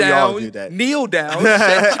 Sit down, do that. Kneel down,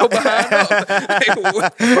 set your behind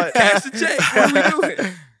up. Cash the check. What are we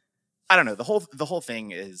doing? I don't know. The whole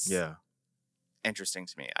thing is interesting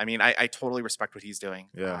to me. I mean, I totally respect what he's doing.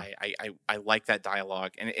 Yeah. I like that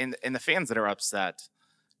dialogue. And the fans that are upset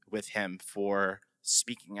with him for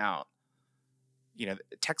speaking out, you know,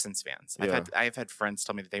 Texans fans. Yeah. I've had friends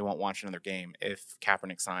tell me that they won't watch another game if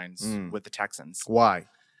Kaepernick signs with the Texans. Why?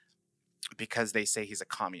 Because they say he's a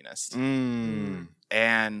communist. Mm.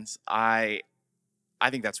 And I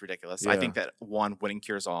think that's ridiculous. Yeah. I think that, one, winning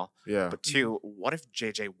cures all. Yeah. But two, what if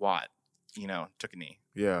J.J. Watt, you know, took a knee?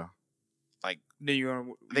 Yeah. Like,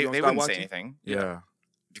 then they wouldn't say anything. Yeah.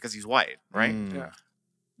 Because he's white, right? Mm. Yeah.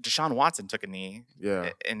 Deshaun Watson took a knee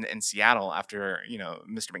in Seattle after, you know,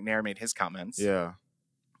 Mr. McNair made his comments. Yeah.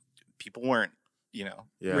 People weren't, you know,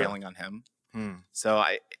 railing on him. Hmm. So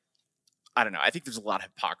I don't know. I think there's a lot of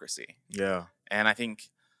hypocrisy. Yeah. And I think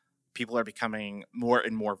people are becoming more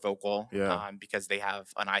and more vocal because they have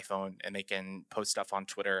an iPhone and they can post stuff on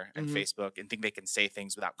Twitter and Facebook and think they can say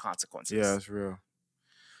things without consequences. Yeah, that's real.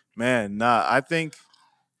 Man, I think,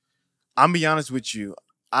 I'm be honest with you,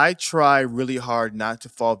 I try really hard not to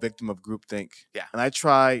fall victim of groupthink. Yeah. And I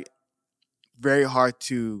try very hard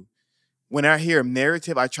to, when I hear a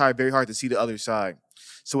narrative, I try very hard to see the other side.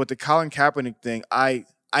 So with the Colin Kaepernick thing, I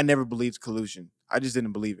never believed collusion. I just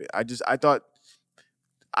didn't believe it. I thought,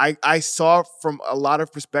 I saw from a lot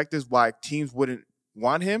of perspectives why teams wouldn't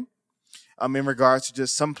want him. In regards to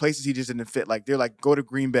just some places he just didn't fit. Like, they're like, go to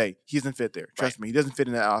Green Bay. He doesn't fit there. Trust me, he doesn't fit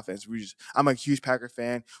in that offense. I'm a huge Packer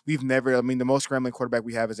fan. The most scrambling quarterback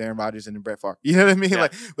we have is Aaron Rodgers and Brett Favre. You know what I mean? Yeah.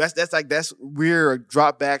 Like, that's we're a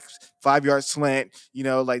drop back, 5-yard slant. You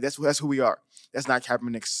know, like that's who we are. That's not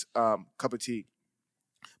Kaepernick's cup of tea.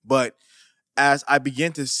 But as I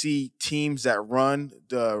begin to see teams that run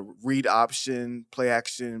the read option, play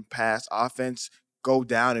action, pass offense go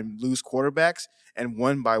down and lose quarterbacks, and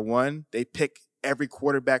one by one, they pick every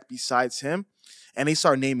quarterback besides him, and they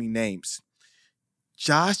start naming names.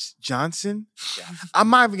 Josh Johnson? Yeah.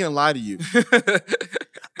 I'm not even going to lie to you.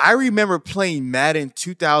 I remember playing Madden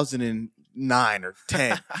 2009 or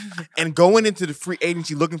 10 and going into the free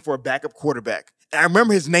agency looking for a backup quarterback. And I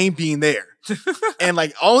remember his name being there. And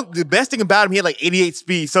the best thing about him, he had 88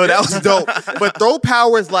 speed, so that was dope. But throw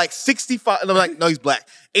power is 65. I'm like, no, he's black.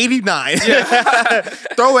 89. Yeah.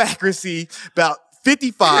 Throw accuracy, about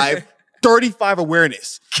 55, 35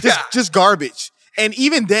 awareness. Just garbage. And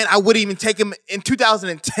even then, I wouldn't even take him in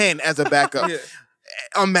 2010 as a backup. Yeah.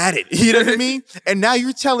 I'm mad at it. You know what I mean? And now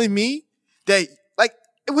you're telling me that,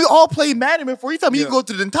 we all played Madden before. You tell me you go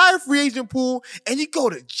to the entire free agent pool and you go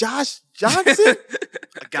to Josh Johnson?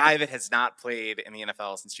 A guy that has not played in the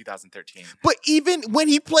NFL since 2013. But even when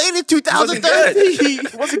he played in 2013, he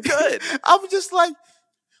wasn't good. I'm just like,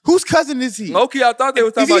 whose cousin is he? Low-key, I thought they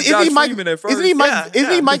were talking about Josh Freeman at first.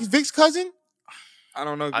 Isn't he Mike Vick's cousin? I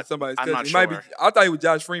don't know if somebody's I'm cousin. not He sure. might be. I thought he was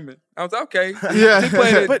Josh Freeman. I was like, okay. Yeah. He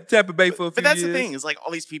played at Tampa Bay for a few years. But that's the thing, is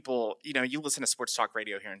all these people, you listen to sports talk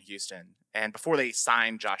radio here in Houston, and before they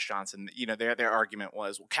signed Josh Johnson, their argument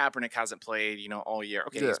was, well, Kaepernick hasn't played, all year.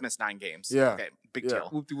 Okay, he's missed 9 games. Yeah. Okay, big deal.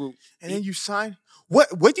 Whoop-de-whoop. And then you sign.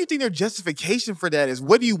 What do you think their justification for that is?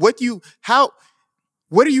 What are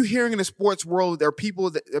you hearing in the sports world? There are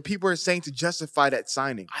people are saying to justify that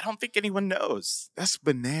signing. I don't think anyone knows. That's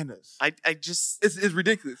bananas. I just it's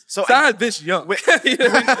ridiculous. So besides Vince Young, when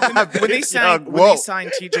they signed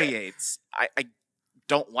TJ Yates, I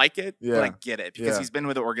don't like it, but I get it because he's been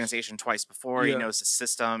with the organization twice before. He knows the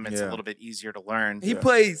system. It's a little bit easier to learn. He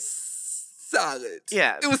plays solid.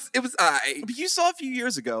 Yeah, it was all right. But you saw a few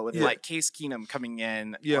years ago with Case Keenum coming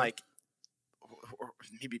in, or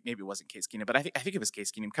maybe it wasn't Case Keenum, but I think it was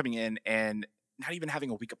Case Keenum coming in and not even having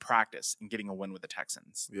a week of practice and getting a win with the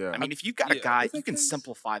Texans. Yeah. I mean, if you've got a guy, you can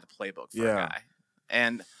simplify the playbook for a guy.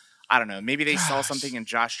 And I don't know, maybe they saw something in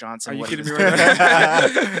Josh Johnson. Are you kidding me right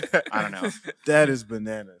now? I don't know. That is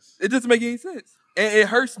bananas. It doesn't make any sense. And it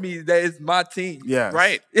hurts me that it's my team. Yeah.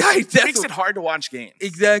 Right. It makes it hard to watch games.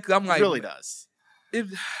 Exactly. I'm like, it really does.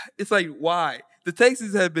 It's like, why? The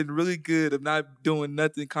Texans have been really good of not doing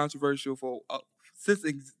nothing controversial since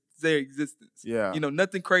their existence. Yeah.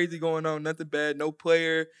 Nothing crazy going on, nothing bad. No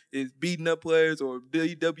player is beating up players or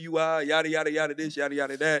DWI, yada, yada, yada, this, yada,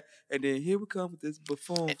 yada, that. And then here we come with this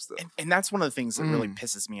buffoon stuff. And that's one of the things that really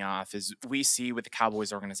pisses me off is we see with the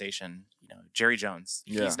Cowboys organization, Jerry Jones.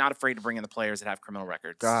 Yeah. He's not afraid to bring in the players that have criminal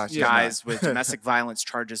records. Gosh, guys with domestic violence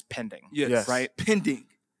charges pending. Yes. Right? Pending.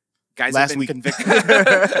 Guys Last have been week. convicted.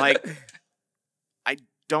 I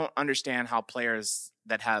don't understand how players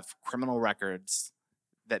that have criminal records,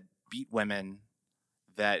 that beat women,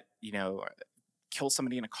 that, kill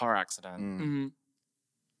somebody in a car accident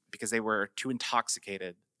because they were too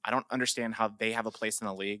intoxicated. I don't understand how they have a place in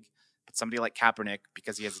the league, but somebody like Kaepernick,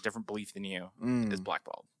 because he has a different belief than you, is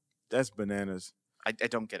blackballed. That's bananas. I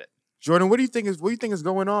don't get it. Jordan, what do you think is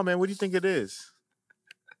going on, man? What do you think it is?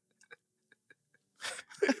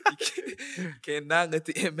 You cannot let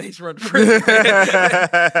the inmates run the prison.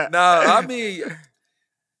 I mean,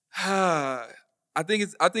 I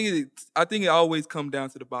think it always comes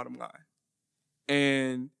down to the bottom line,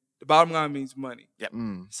 and the bottom line means money. Yep.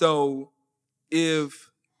 So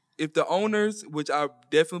if the owners, which I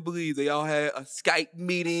definitely believe, they all had a Skype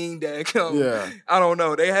meeting that I don't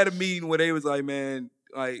know, they had a meeting where they was like, man,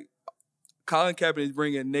 like, Colin Kaepernick is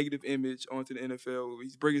bringing a negative image onto the NFL.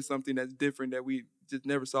 He's bringing something that's different that we just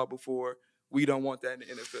never saw before. We don't want that in the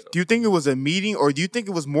NFL. Do you think it was a meeting, or do you think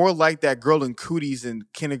it was more like that girl in Cooties in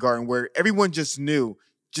kindergarten where everyone just knew,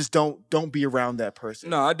 just don't be around that person?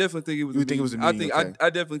 No, I definitely think it was. You think it was a meeting? I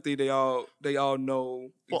definitely think they all know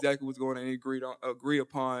exactly what's going on and agree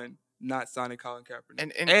upon not signing Colin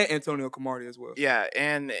Kaepernick and Antonio Cromartie as well. Yeah,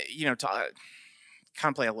 and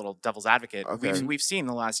kind of play a little devil's advocate. Okay. We've seen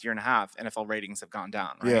the last year and a half NFL ratings have gone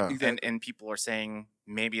down, right? Yeah. Exactly. And people are saying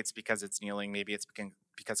maybe it's because it's kneeling, maybe it's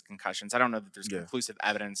because of concussions. I don't know that there's conclusive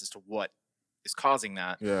evidence as to what is causing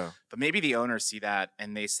that. Yeah. But maybe the owners see that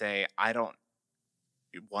and they say, I don't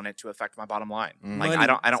want it to affect my bottom line. Like I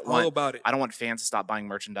don't want fans to stop buying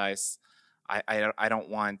merchandise. I don't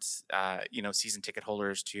want season ticket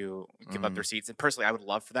holders to give up their seats. And personally, I would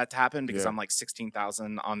love for that to happen because I'm like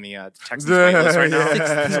 16,000 on the Texans wait list right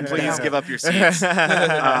now. So please give up your seats.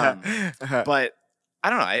 But I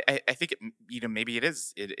don't know. I think maybe it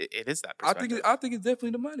is that perspective. I think it's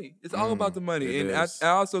definitely the money. It's all about the money, and I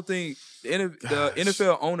also think the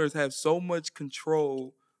NFL owners have so much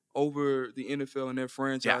control over the NFL and their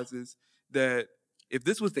franchises that if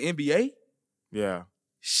this was the NBA,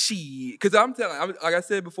 because like I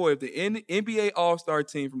said before, if the NBA All-Star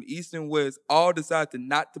team from the East and West all decide to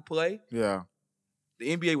not to play, the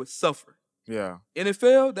NBA would suffer. Yeah.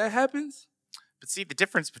 NFL, that happens. But see, the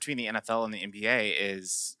difference between the NFL and the NBA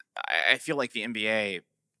is I feel like the NBA,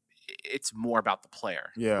 it's more about the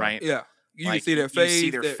player, right? Yeah. You can see their face, you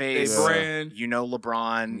see their face, their brand. You know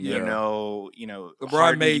LeBron, you know LeBron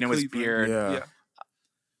Harden, made his Cleveland. beard. Yeah.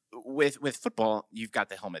 With football, you've got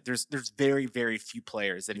the helmet. There's very, very few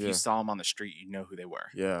players that if you saw them on the street, you know who they were.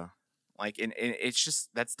 Yeah. Like, and it's just,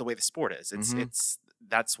 that's the way the sport is. It's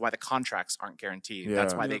that's why the contracts aren't guaranteed. Yeah.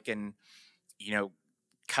 That's why they can,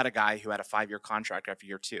 cut a guy who had a 5-year contract after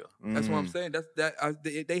year 2. That's what I'm saying.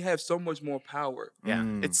 They have so much more power. Yeah.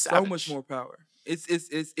 It's so much more power.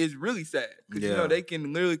 It's really sad because they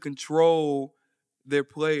can literally control their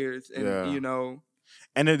players and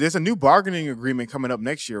And there's a new bargaining agreement coming up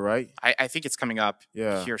next year, right? I think it's coming up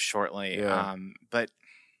here shortly. Yeah. But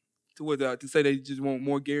to say they just want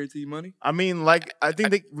more guaranteed money? I mean, I think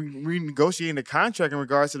they renegotiating the contract in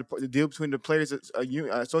regards to the deal between the players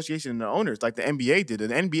association and the owners, like the NBA did. And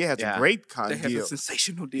the NBA has a great deal. They have a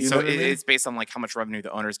sensational deal. So it's based on how much revenue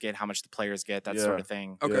the owners get, how much the players get, that sort of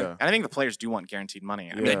thing. Okay. Yeah. And I think the players do want guaranteed money.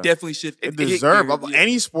 I mean, they definitely should. It deserve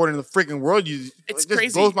any sport in the freaking world. It's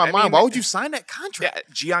crazy. Blows my mind. Why would you sign that contract?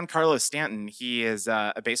 Yeah, Giancarlo Stanton, he is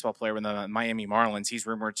a baseball player with the Miami Marlins. He's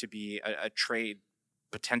rumored to be a trade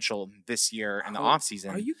potential this year in the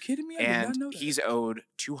offseason. Are you kidding me? I did not know that. He's owed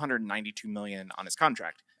 $292 million on his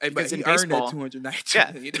contract. Because in baseball,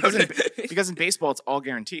 $292 million. Because in baseball, it's all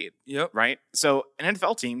guaranteed. Yep. Right? So an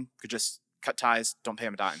NFL team could just cut ties, don't pay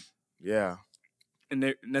him a dime. Yeah.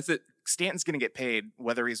 And that's it. Stanton's going to get paid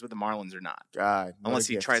whether he's with the Marlins or not. God. Unless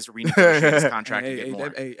he tries to renegotiate his contract and get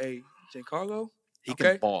more. Hey, Giancarlo? He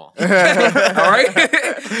can ball. All right.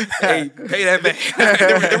 Hey, pay that man.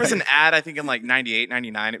 There was an ad, I think in 98,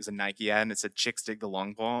 99. It was a Nike ad, and it said "Chicks dig the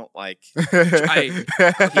long ball." He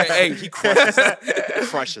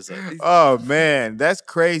crushes it. Oh man, that's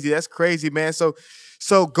crazy, man. So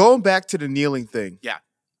going back to the kneeling thing. Yeah.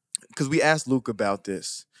 Because we asked Luke about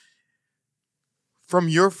this. From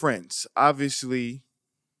your friends, obviously,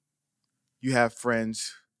 you have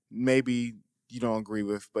friends maybe you don't agree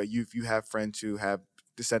with, but you have friends who have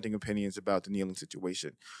dissenting opinions about the kneeling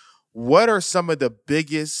situation. What are some of the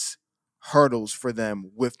biggest hurdles for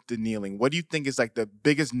them with the kneeling? What do you think is the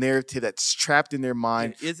biggest narrative that's trapped in their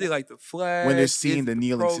mind? Is it the flag? When they're seeing the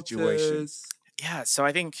kneeling situation? Yeah, so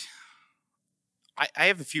I think I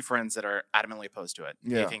have a few friends that are adamantly opposed to it.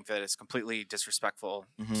 Yeah. They think that it's completely disrespectful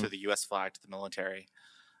to the U.S. flag, to the military.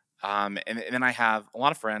 And then I have a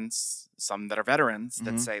lot of friends, some that are veterans,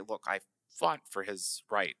 that say, look, I fought for his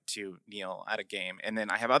right to kneel at a game. And then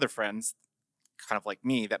I have other friends, kind of like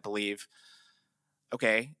me, that believe,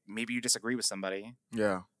 okay, maybe you disagree with somebody.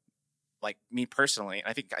 Yeah. Like me personally,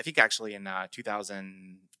 I think actually in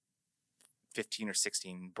 2015 or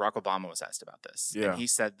 16, Barack Obama was asked about this. Yeah. And he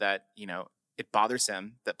said that, it bothers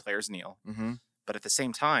him that players kneel, but at the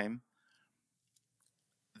same time,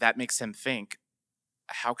 that makes him think,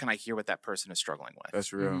 how can I hear what that person is struggling with?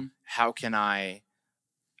 That's real. How can I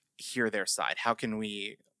hear their side? How can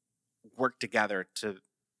we work together to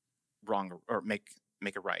make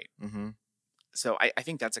it right? So I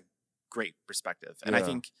think that's a great perspective. And I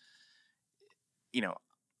think,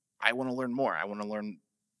 I want to learn more. I want to learn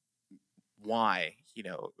why,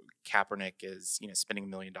 Kaepernick is, spending $1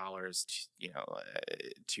 million,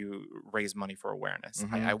 to raise money for awareness.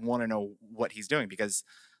 I want to know what he's doing because,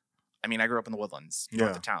 I grew up in the Woodlands,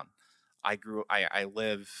 north of town. I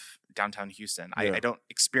live downtown Houston. I don't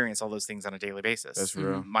experience all those things on a daily basis. That's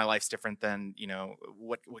real. My life's different than,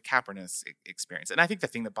 what Kaepernick's experienced. And I think the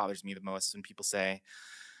thing that bothers me the most is when people say,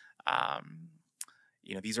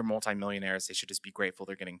 these are multimillionaires. They should just be grateful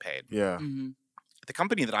they're getting paid. Yeah. The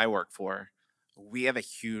company that I work for, we have a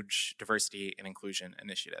huge diversity and inclusion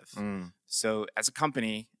initiative. So as a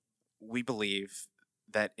company, we believe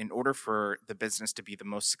that in order for the business to be the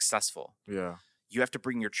most successful, you have to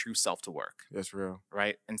bring your true self to work. That's real.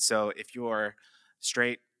 Right? And so if you're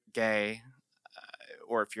straight, gay,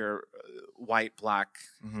 or if you're white, black,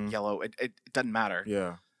 yellow, it doesn't matter.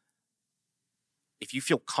 Yeah. If you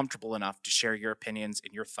feel comfortable enough to share your opinions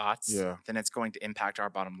and your thoughts, then it's going to impact our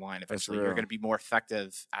bottom line. Eventually, you're going to be more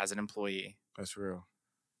effective as an employee. That's real.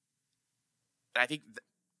 And I think,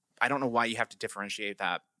 I don't know why you have to differentiate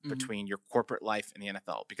that between your corporate life and the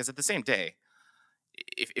NFL. Because at the same day,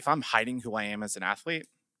 if I'm hiding who I am as an athlete,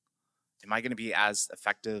 am I going to be as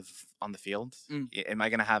effective on the field? Am I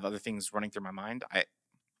going to have other things running through my mind? I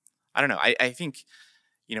don't know. I think,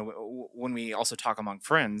 when we also talk among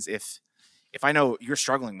friends, if I know you're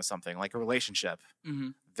struggling with something like a relationship,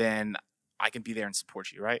 then I can be there and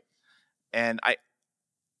support you, right? And I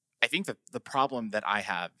think that the problem that I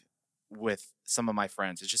have with some of my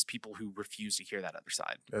friends is just people who refuse to hear that other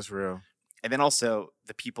side. That's real. And then also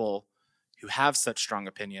the people who have such strong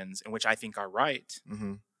opinions, and which I think are right,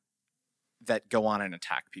 that go on and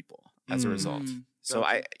attack people as a result. So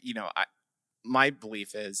my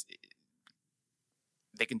belief is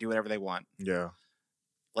they can do whatever they want. Yeah.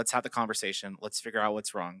 Let's have the conversation. Let's figure out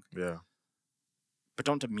what's wrong. Yeah. But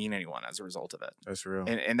don't demean anyone as a result of it. That's real.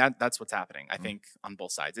 And that's what's happening, I think, on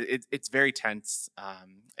both sides. It's very tense.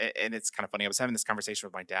 And it's kind of funny. I was having this conversation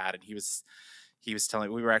with my dad, and he was telling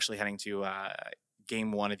me, we were actually heading to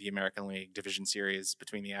game 1 of the American League Division Series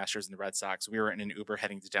between the Astros and the Red Sox. We were in an Uber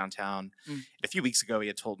heading to downtown. A few weeks ago, he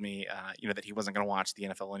had told me, that he wasn't going to watch the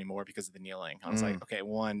NFL anymore because of the kneeling. I was like, okay,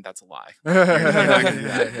 one, that's a lie. You're not going to do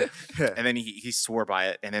that. And then he swore by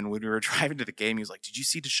it. And then when we were driving to the game, he was like, did you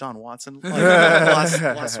see Deshaun Watson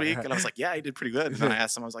last week? And I was like, yeah, he did pretty good. And then I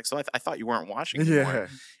asked him, I was like, so I thought you weren't watching anymore.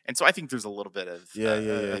 And so I think there's a little bit of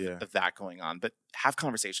of that going on. But have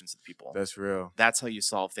conversations with people. That's real. That's how you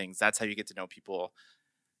solve things. That's how you get to know people.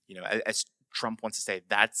 As Trump wants to say,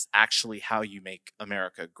 that's actually how you make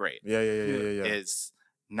America great. Yeah. Is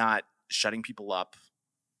not shutting people up,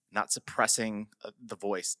 not suppressing the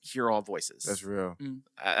voice. Hear all voices. That's real.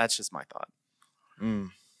 That's just my thought.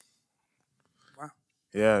 Wow.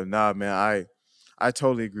 Yeah, nah, man. I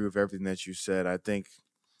totally agree with everything that you said. I think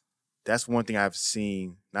that's one thing I've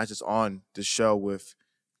seen, not just on the show with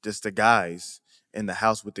just the guys, in the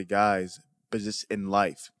house with the guys, but just in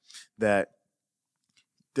life, that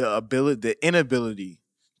the inability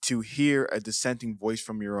to hear a dissenting voice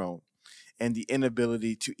from your own, and the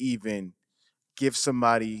inability to even give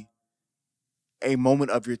somebody a moment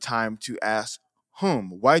of your time to ask,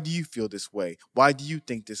 why do you feel this way? Why do you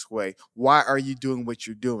think this way? Why are you doing what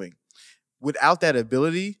you're doing? Without that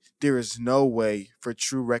ability, there is no way for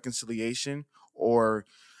true reconciliation or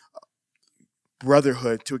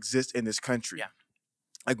brotherhood to exist in this country. Yeah.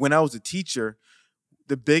 Like when I was a teacher,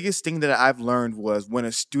 the biggest thing that I've learned was when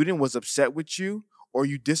a student was upset with you, or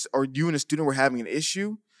you and a student were having an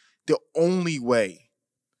issue, the only way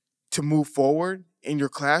to move forward in your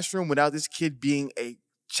classroom without this kid being a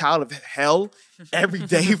child of hell every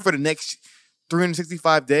day for the next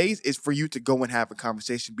 365 days is for you to go and have a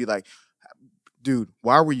conversation. Be like, dude,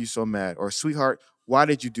 why were you so mad? Or sweetheart, why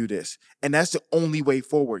did you do this? And that's the only way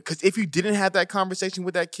forward. Because if you didn't have that conversation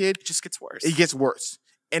with that kid, It just gets worse. it gets worse.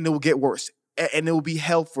 And it will get worse. And it will be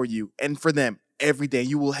hell for you and for them every day.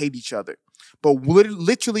 You will hate each other. But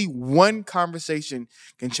literally one conversation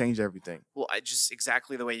can change everything. Well, just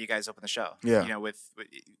exactly the way you guys open the show. Yeah. With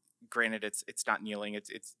granted, it's not kneeling,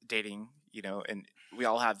 it's dating, and we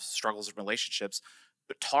all have struggles in relationships,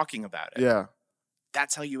 but talking about it. Yeah.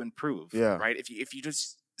 That's how you improve. Yeah. Right? If you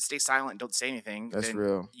just stay silent and don't say anything, That's then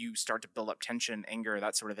real. you start to build up tension, anger,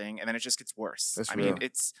 that sort of thing, and then it just gets worse. That's I real. mean,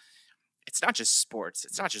 it's not just sports.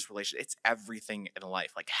 It's not just relationships. It's everything in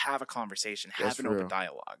life. Like, have a conversation. Have an open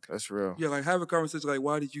dialogue. That's real. Yeah, like, have a conversation like,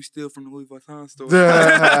 why did you steal from the Louis Vuitton store?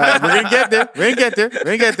 We're going to get there. We're going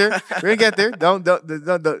to get there.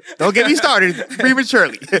 Don't get me started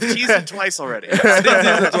prematurely. Teased it twice already. I did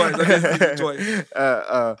tease it twice.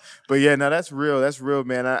 But yeah, no, that's real. That's real,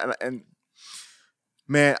 man. And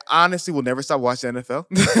man, honestly, we'll never stop watching the NFL.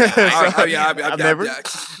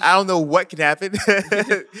 I don't know what can happen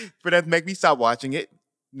for that to make me stop watching it.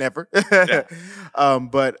 Never.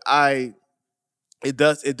 But it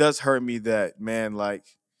does hurt me that, man, like,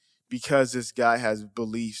 because this guy has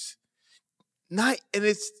beliefs. And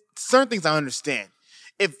it's certain things I understand.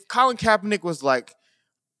 If Colin Kaepernick was like,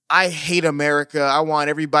 I hate America. I want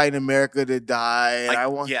everybody in America to die. Like,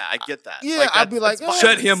 I get that. Yeah, I'd be like,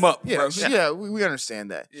 shut him up, bro. Yeah, we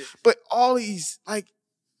understand that. Yeah. But all he's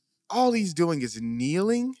doing is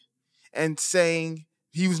kneeling and saying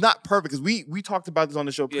he was not perfect, because we talked about this on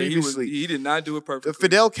the show previously. He did not do it perfectly. The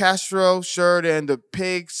Fidel Castro shirt and the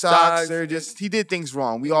pig socks, he did things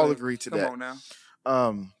wrong. We all agree to that. Come on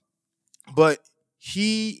now. But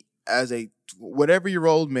he, as a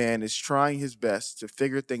whatever-year-old man, is trying his best to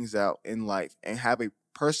figure things out in life and have a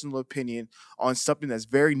personal opinion on something that's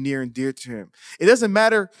very near and dear to him. It doesn't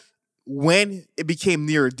matter when it became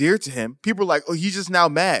near or dear to him. People are like, oh, he's just now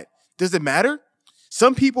mad. Does it matter?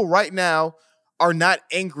 Some people right now are not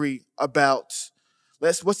angry about,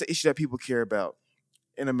 what's the issue that people care about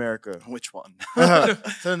in America? Which one?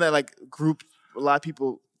 Something that like group a lot of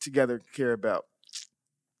people together care about.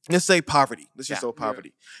 Let's say poverty. Let's just say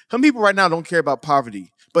poverty. Some people right now don't care about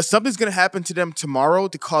poverty, but something's going to happen to them tomorrow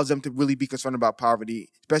to cause them to really be concerned about poverty,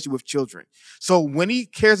 especially with children. So when he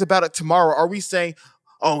cares about it tomorrow, are we saying,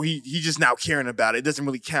 oh, he just now caring about it? It doesn't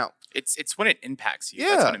really count. It's when it impacts you.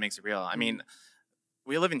 Yeah. That's when it makes it real. I mean,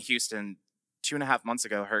 we live in Houston. 2.5 months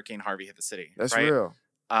ago, Hurricane Harvey hit the city. That's real.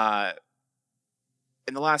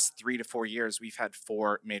 In the last 3 to 4 years, we've had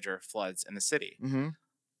 4 major floods in the city. Mm-hmm.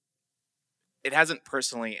 It hasn't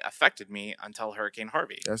personally affected me until Hurricane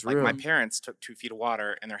Harvey. That's real. Like, my parents took 2 feet of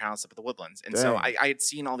water in their house up at the Woodlands. And so I had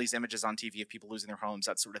seen all these images on TV of people losing their homes,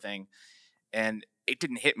 that sort of thing. And it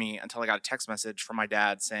didn't hit me until I got a text message from my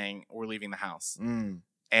dad saying, we're leaving the house.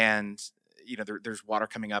 And, you know, there's water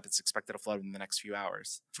coming up. It's expected to flood in the next few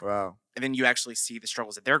hours. Wow. And then you actually see the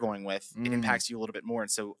struggles that they're going with. It impacts you a little bit more.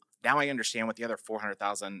 And so now I understand what the other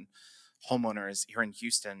 400,000 homeowners here in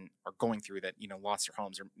Houston are going through that, you know, lost their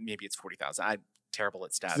homes, or maybe it's 40,000. I'm terrible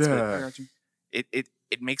at stats. Yeah. But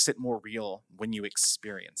it makes it more real when you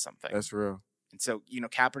experience something. That's real. And so, you know,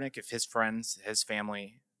 Kaepernick, if his friends, his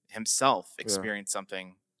family, himself experienced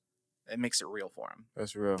something, it makes it real for him.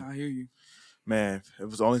 That's real. I hear you. Man, it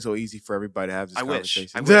was only so easy for everybody to have this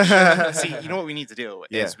conversation. I wish. See, you know what we need to do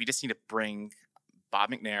is we just need to bring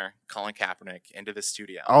Bob McNair, Colin Kaepernick into the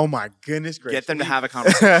studio. Oh my goodness gracious. Get them to have a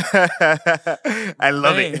conversation. I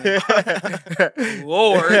love it.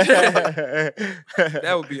 Lord.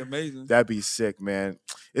 That would be amazing. That'd be sick, man.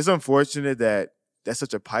 It's unfortunate that that's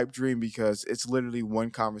such a pipe dream, because it's literally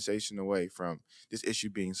one conversation away from this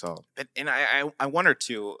issue being solved. And I wonder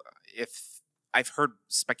too, if I've heard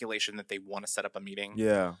speculation that they want to set up a meeting.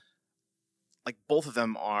 Yeah. Like, both of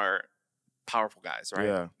them are powerful guys, right?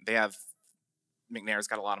 Yeah. They have, McNair's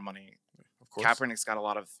got a lot of money. Of course. Kaepernick's got a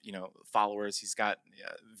lot of, you know, followers. He's got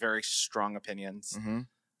very strong opinions. Mm-hmm.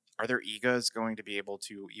 Are their egos going to be able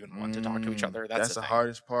to even want to talk to each other? That's the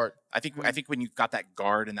hardest part. I think when you've got that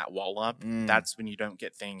guard and that wall up, that's when you don't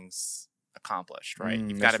get things accomplished, right?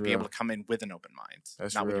 You've got to be able to come in with an open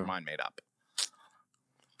mind, not with your mind made up.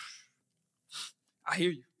 I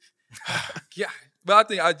hear you. Yeah,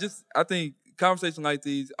 but I think conversations like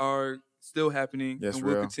these are still happening and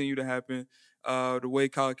will continue to happen. The way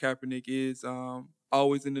Colin Kaepernick is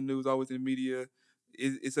always in the news, always in the media,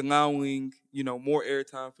 it's allowing, you know, more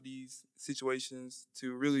airtime for these situations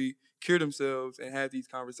to really cure themselves and have these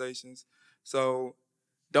conversations. So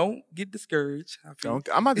don't get discouraged.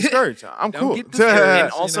 I'm not discouraged. I'm cool.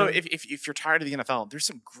 And also, you know, if you're tired of the NFL, there's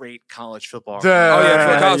some great college football. For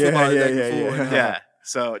college football. Yeah.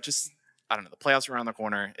 So just, I don't know, the playoffs are around the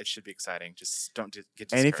corner. It should be exciting. Just don't get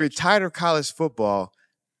discouraged. And if you're tired of college football,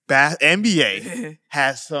 NBA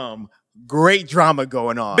has some great drama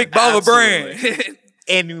going on. Big baller brand.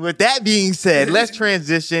 And with that being said, let's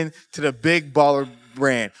transition to the big baller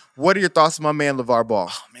brand. What are your thoughts on my man, LeVar Ball?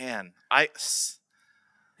 Oh, man.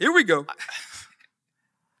 Here we go.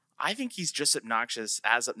 I think he's just obnoxious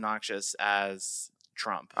as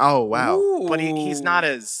Trump. Oh, wow. Ooh. But he's not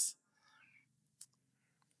as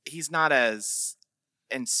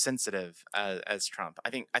insensitive as Trump. I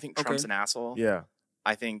think Trump's an asshole. Yeah.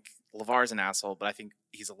 I think LeVar's an asshole, but I think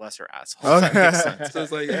he's a lesser asshole. That makes sense. So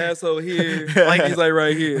it's like asshole here, like he's like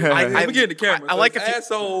right here. I'm getting the camera. I like a few,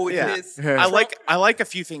 asshole. Yeah. I like a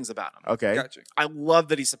few things about him. Okay, gotcha. I love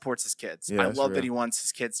that he supports his kids. Yeah, I love real. that he wants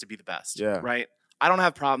his kids to be the best. Yeah. Right. I don't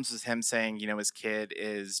have problems with him saying, you know, his kid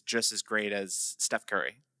is just as great as Steph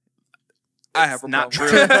Curry. I have not true.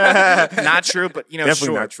 problem. Not true, but you know,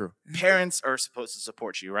 Definitely sure. not true. Parents are supposed to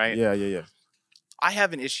support you, right? Yeah. I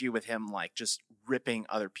have an issue with him like just ripping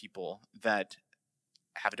other people that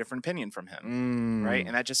have a different opinion from him, right?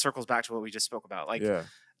 And that just circles back to what we just spoke about. Like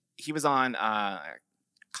he was on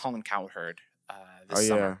Colin Kaepernick this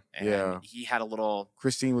summer, and he had a little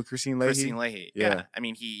Christine Leahy. Yeah, I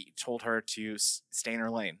mean, he told her to stay in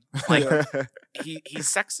her lane. Like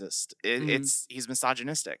he's sexist. He's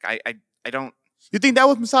misogynistic. I don't. You think that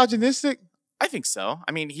was misogynistic? I think so.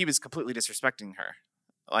 I mean, he was completely disrespecting her.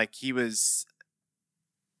 Like he was.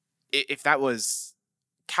 If that was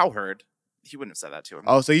Cowherd, he wouldn't have said that to him.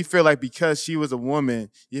 Oh, so you feel like because she was a woman,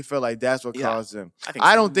 you feel like that's what caused him?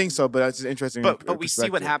 I don't think so, but that's just interesting. But we see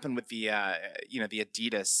what happened with the the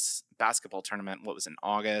Adidas basketball tournament. What was in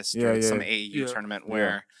August? Or some AAU tournament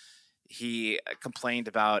where he complained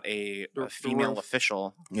about a female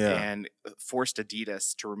official and forced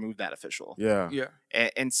Adidas to remove that official. Yeah.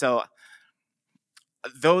 And so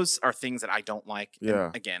those are things that I don't like. Yeah.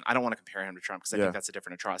 And again, I don't want to compare him to Trump because I think that's a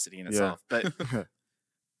different atrocity in itself. But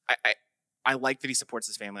I like that he supports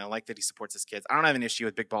his family. I like that he supports his kids. I don't have an issue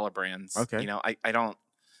with big baller brands. Okay. You know, I don't.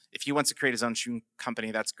 If he wants to create his own shoe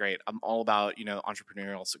company, that's great. I'm all about, you know,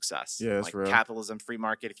 entrepreneurial success. Yeah, that's like real. Capitalism, free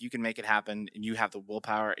market. If you can make it happen and you have the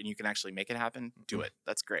willpower and you can actually make it happen, do it.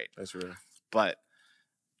 That's great. That's real. But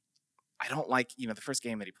I don't like, you know, the first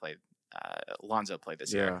game that he played, Lonzo played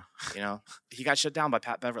this year. You know, he got shut down by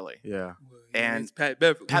Pat Beverly. Yeah. And it's Pat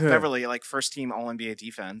Beverly. Pat Beverly, like first team All NBA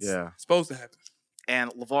defense. Yeah. Supposed to happen.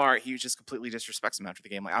 And LeVar, he just completely disrespects him after the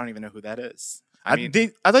game. Like I don't even know who that is. I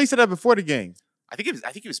thought you said that before the game. I think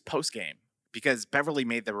it was post game because Beverly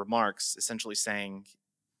made the remarks essentially saying,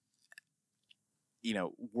 you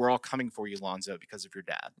know, we're all coming for you, Lonzo, because of your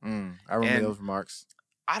dad. I remember those remarks.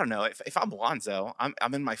 I don't know. If I'm Lonzo,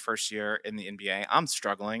 I'm in my first year in the NBA. I'm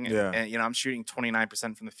struggling. And you know, I'm shooting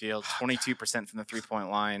 29% from the field, 22% from the 3-point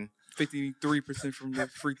line. 53% from the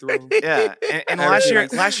free throw. Yeah, and last year in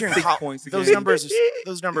college, those game.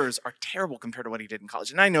 numbers are terrible compared to what he did in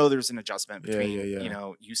college. And I know there's an adjustment between you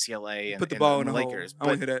know UCLA and put the ball and in the Lakers. Hole.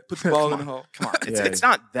 I want to hear that. Put the ball in the hole. Come on, it's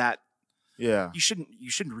not that. Yeah, you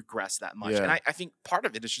shouldn't regress that much. And I think part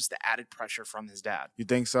of it is just the added pressure from his dad. You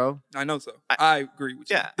think so? I know so. I agree with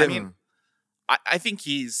you. Yeah, I mean, I think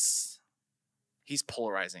he's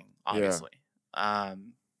polarizing. Obviously,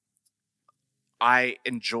 I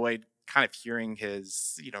enjoyed kind of hearing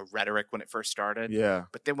his, you know, rhetoric when it first started. Yeah.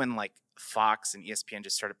 But then when like Fox and ESPN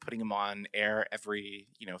just started putting him on air every,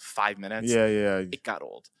 you know, 5 minutes. Yeah. It got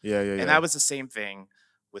old. Yeah. And that was the same thing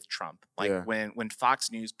with Trump. Like when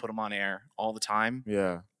Fox News put him on air all the time.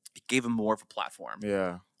 Yeah. It gave him more of a platform.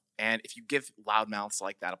 Yeah. And if you give loudmouths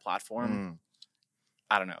like that a platform,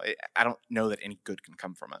 I don't know. I don't know that any good can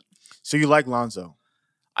come from it. So you like Lonzo?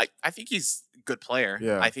 I think he's a good player.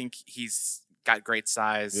 Yeah. I think he's got great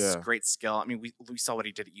size, great skill. I mean, we saw what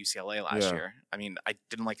he did at UCLA last year. I mean, I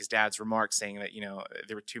didn't like his dad's remarks saying that, you know,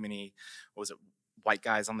 there were too many, white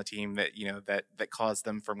guys on the team that, you know, that caused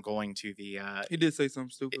them from going to the he did say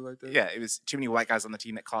something stupid like that. Yeah, it was too many white guys on the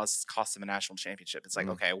team that cost them a national championship. It's like,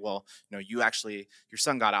 okay, well, you know, your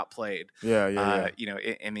son got outplayed. Yeah. You know,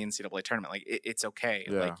 in the NCAA tournament. Like it's okay.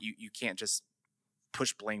 Yeah. Like you can't just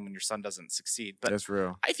push blame when your son doesn't succeed. But that's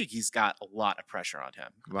real. I think he's got a lot of pressure on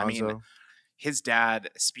him. Lonzo? I mean, his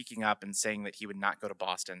dad speaking up and saying that he would not go to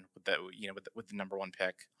Boston with the number 1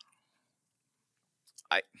 pick.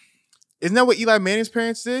 Isn't that what Eli Manning's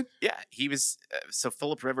parents did? Yeah, he was. So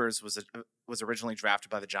Phillip Rivers was originally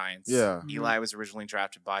drafted by the Giants. Yeah, Eli was originally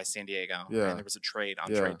drafted by San Diego. Yeah, and there was a trade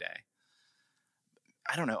on trade day.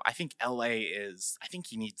 I don't know. I think LA is. I think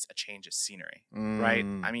he needs a change of scenery, right?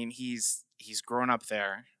 I mean, he's grown up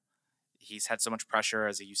there. He's had so much pressure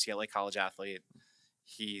as a UCLA college athlete.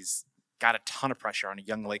 He's got a ton of pressure on a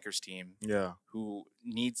young Lakers team. Yeah, who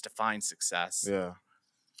needs to find success. Yeah.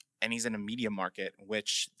 And he's in a media market in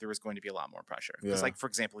which there is going to be a lot more pressure. Because, like, for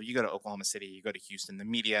example, you go to Oklahoma City, you go to Houston, the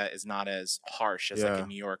media is not as harsh as, like, in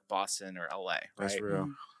New York, Boston, or LA, right? That's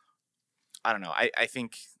real. I don't know. I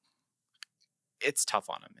think it's tough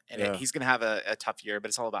on him. And he's going to have a tough year, but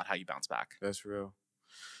it's all about how you bounce back. That's real.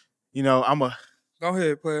 You know, Go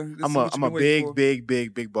ahead, player. I'm a big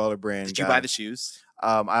baller brand. Did you buy the shoes?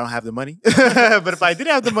 I don't have the money. But if I did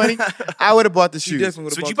have the money, I would have bought the shoes. So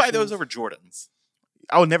would you buy those over Jordans?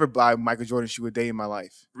 I would never buy Michael Jordan shoe a day in my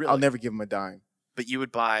life. Really? I'll never give him a dime. But you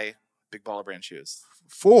would buy Big Baller Brand shoes.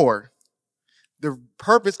 For the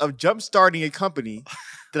purpose of jump-starting a company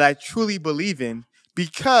that I truly believe in,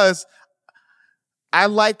 because I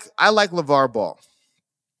like LeVar Ball.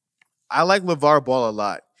 I like LeVar Ball a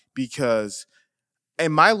lot because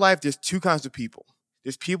in my life, there's two kinds of people.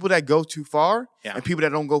 There's people that go too far and people that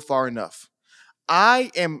don't go far enough.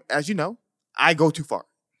 I am, as you know, I go too far.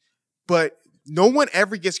 But no one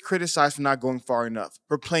ever gets criticized for not going far enough,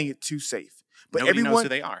 for playing it too safe. But Nobody knows who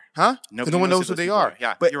they are. Huh? No one knows who they are.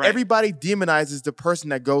 Yeah, but you're right. Everybody demonizes the person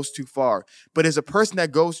that goes too far. But there's a person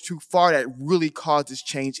that goes too far that really causes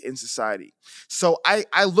change in society. So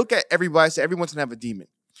I look at everybody and say everyone's gonna have a demon.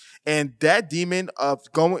 And that demon of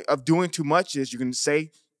doing too much is you're gonna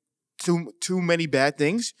say too many bad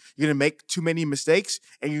things, you're gonna make too many mistakes,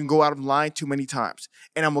 and you can go out of line too many times.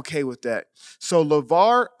 And I'm okay with that. So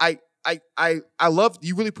LeVar, I love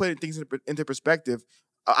you really putting things into perspective.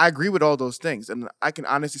 I agree with all those things, and I can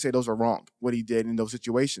honestly say those are wrong, what he did in those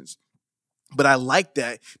situations. But I like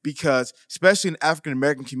that because, especially in the African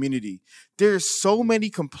American community, there's so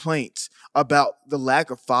many complaints about the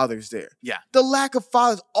lack of fathers there. Yeah, the lack of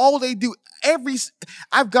fathers. All they do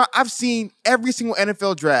I've seen every single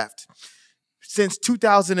NFL draft since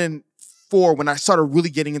 2004 when I started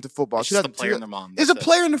really getting into football. It's just a player and their mom. It's a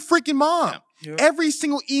player and the freaking mom. Yeah. Yep. Every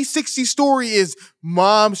single E60 story is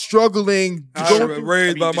mom struggling.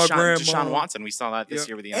 Raised by my grandma. Deshaun Watson, we saw that this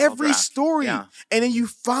year with the NFL Every draft. story. Yeah. And then you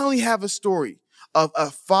finally have a story of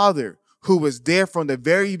a father who was there from the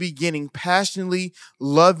very beginning, passionately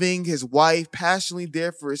loving his wife, passionately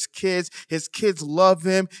there for his kids. His kids love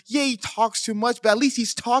him. Yeah, he talks too much, but at least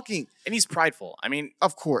he's talking. And he's prideful. I mean,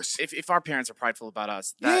 of course. If our parents are prideful about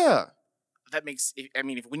us, that makes, I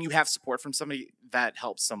mean, when you have support from somebody, that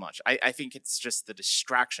helps so much. I think it's just the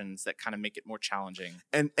distractions that kind of make it more challenging.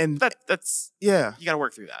 And that's, you got to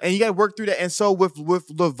work through that. And you got to work through that. And so with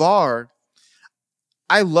LeVar,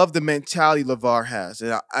 I love the mentality LeVar has.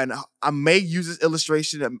 And I may use this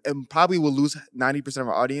illustration and probably will lose 90% of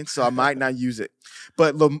our audience, so I might not use it.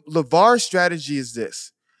 But LeVar's strategy is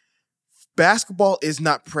this. Basketball is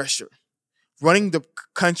not pressure. Running the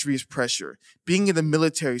country is pressure. Being in the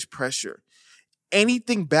military is pressure.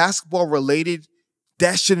 Anything basketball related,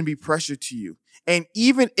 that shouldn't be pressure to you. And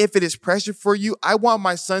even if it is pressure for you, I want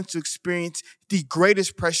my son to experience the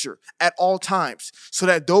greatest pressure at all times so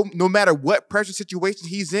that no matter what pressure situation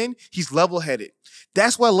he's in, he's level-headed.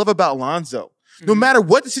 That's what I love about Lonzo. Mm-hmm. No matter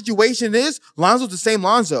what the situation is, Lonzo's the same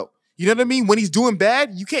Lonzo. You know what I mean? When he's doing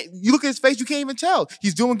bad, you look at his face, you can't even tell.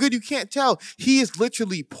 He's doing good, you can't tell. He is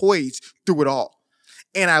literally poised through it all.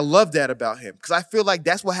 And I love that about him because I feel like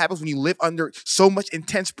that's what happens when you live under so much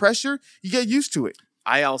intense pressure. You get used to it.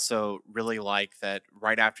 I also really like that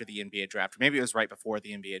right after the NBA draft, or maybe it was right before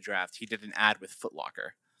the NBA draft, he did an ad with Foot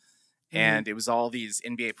Locker. Mm-hmm. And it was all these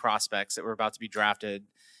NBA prospects that were about to be drafted,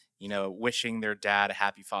 wishing their dad a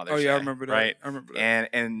happy Father's Day. Oh, yeah, I remember that. Right? I remember that.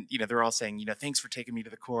 And they're all saying, thanks for taking me to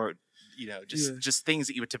the court. Just things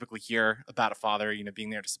that you would typically hear about a father, being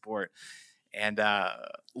there to support. And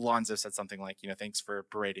Lonzo said something like, thanks for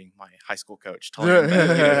berating my high school coach, telling him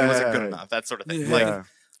that he wasn't good enough, that sort of thing. Yeah.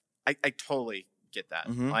 Like, I totally get that.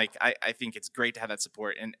 Mm-hmm. Like, I think it's great to have that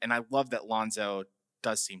support. And I love that Lonzo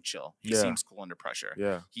does seem chill. He seems cool under pressure.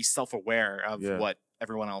 Yeah. He's self-aware of what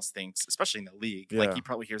everyone else thinks, especially in the league. Yeah. Like, he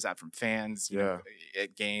probably hears that from fans, you know,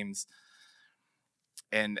 at games.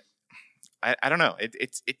 And I don't know.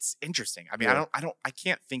 It's interesting. I mean, I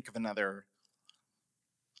can't think of another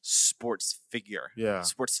sports figure,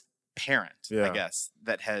 sports parent, I guess,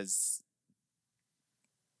 that has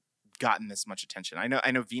gotten this much attention. I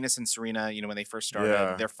know Venus and Serena, when they first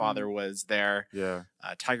started, their father was there. Yeah.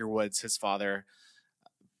 Tiger Woods, his father.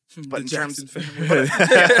 But in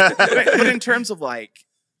terms of like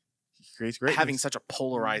having such a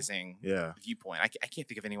polarizing viewpoint, I can't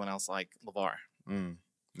think of anyone else like LeVar.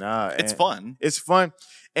 Nah, it's fun. It's fun.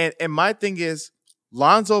 And my thing is,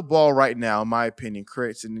 Lonzo Ball right now, in my opinion,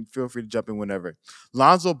 Chris, and feel free to jump in whenever.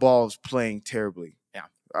 Lonzo Ball is playing terribly. Yeah.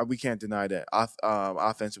 We can't deny that.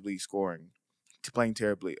 Offensively scoring, playing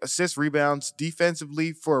terribly. Assists, rebounds,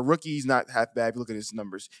 defensively, for a rookie, he's not half bad. If you look at his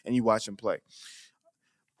numbers and you watch him play.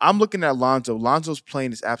 I'm looking at Lonzo. Lonzo's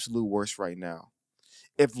playing his absolute worst right now.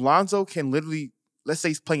 If Lonzo can literally, let's say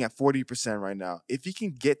he's playing at 40% right now. If he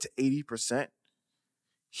can get to 80%,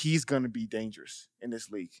 he's going to be dangerous in this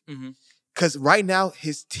league. Mm-hmm. Because right now,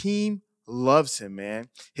 his team loves him, man.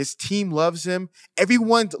 His team loves him.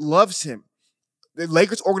 Everyone loves him. The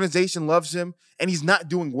Lakers organization loves him, and he's not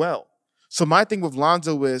doing well. So my thing with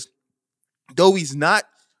Lonzo is, though he's not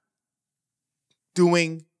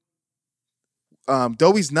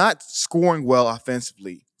scoring well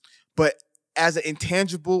offensively, but as the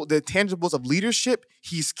intangibles of leadership,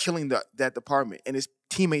 he's killing that department, and his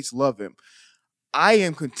teammates love him. I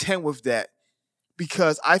am content with that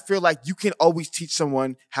because I feel like you can always teach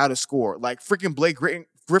someone how to score. Like freaking Blake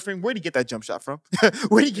Griffin, where did he get that jump shot from?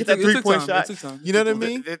 Where did he get that 3-point shot? You know what I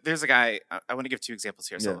mean? There's a guy, I want to give two examples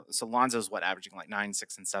here. So Lonzo's averaging like 9,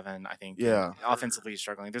 6, and 7, I think. Yeah. Offensively, he's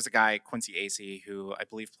struggling. There's a guy, Quincy Acey, who I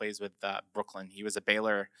believe plays with Brooklyn. He was a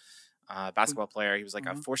Baylor basketball player. He was like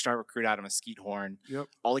a 4-star recruit out of Mesquite Horn. Yep.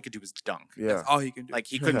 All he could do was dunk. Yeah. That's all he could do. Like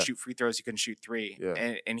he couldn't shoot free throws. He couldn't shoot 3.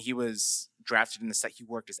 Yeah. And he was drafted in the set. He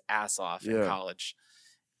worked his ass off in college.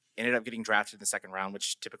 Ended up getting drafted in the second round,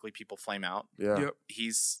 which typically people flame out. Yeah. Yep.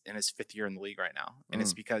 He's in his 5th year in the league right now. And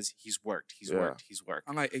it's because he's worked. He's worked.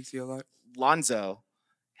 I like AC a lot. Lonzo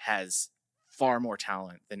has far more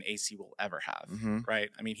talent than AC will ever have, right?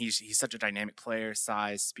 I mean, he's such a dynamic player,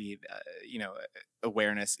 size, speed,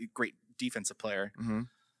 awareness, great defensive player.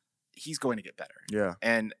 He's going to get better. Yeah.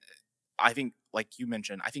 And I think, like you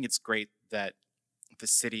mentioned, I think it's great that the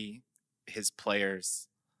city, his players,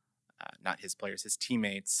 his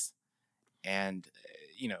teammates, and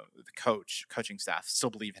the coaching staff still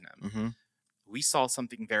believe in him. We saw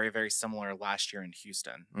something very, very similar last year in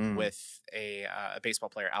Houston with a baseball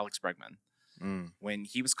player, Alex Bregman. When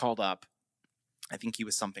he was called up, I think he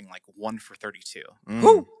was something like 1 for 32.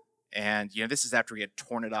 And this is after he had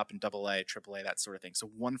torn it up in AA, AAA, that sort of thing. So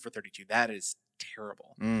 1 for 32, that is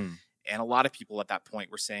terrible. And a lot of people at that point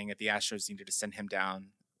were saying that the Astros needed to send him down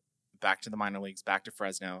back to the minor leagues, back to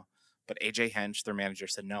Fresno. But AJ Hinch, their manager,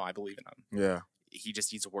 said, no, I believe in him. Yeah. He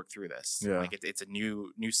just needs to work through this. Yeah. Like it's a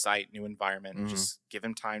new site, new environment. Just give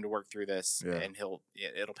him time to work through this, and it'll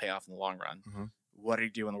pay off in the long run. What did he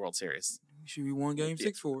do in the World Series? Should we won Game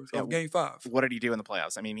 6 for us? Game 5. What did he do in the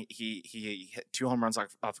playoffs? I mean, he hit 2 home runs off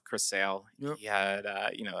of Chris Sale. Yep. He had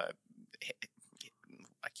I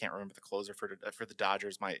can't remember the closer for the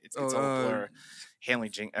Dodgers. It's all blur.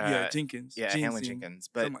 Jenkins. Yeah, Hanley Jenkins,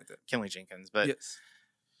 but like Kenley Jenkins. But yes.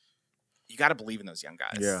 You got to believe in those young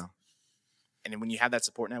guys. Yeah. And then when you have that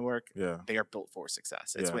support network, they are built for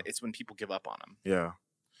success. It's when people give up on them. Yeah.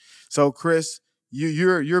 So Chris,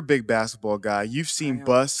 you're a big basketball guy. You've seen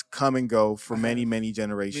busts come and go for many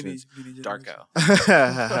generations. Many Darko.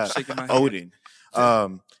 Odin.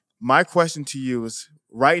 My question to you is,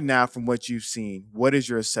 right now, from what you've seen, what is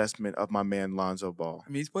your assessment of my man Lonzo Ball? I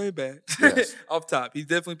mean, he's playing bad. Yes. Off top, he's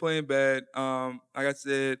definitely playing bad. Like I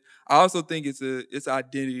said, I also think it's an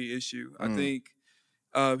identity issue. I think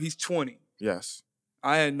he's 20. Yes.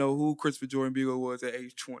 I didn't know who Christopher Jordan Beagle was at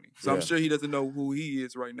age 20. So I'm sure he doesn't know who he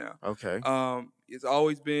is right now. Okay. He's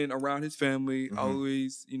always been around his family,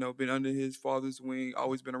 always, been under his father's wing,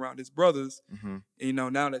 always been around his brothers. And,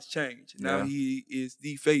 now that's changed. Now he is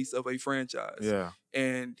the face of a franchise. Yeah.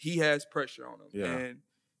 And he has pressure on him. Yeah.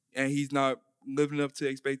 And he's not living up to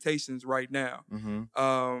expectations right now.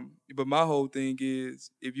 But my whole thing is,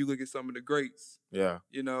 if you look at some of the greats,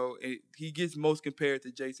 he gets most compared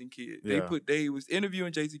to Jason Kidd. They was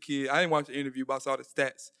interviewing Jason Kidd. I didn't watch the interview, but I saw the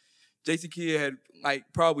stats. Jason Kidd had like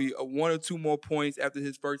probably 1 or 2 more points after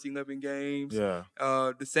his first 11 games. Yeah.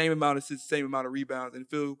 The same amount of assists, same amount of rebounds, and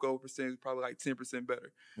field goal percentage probably like 10%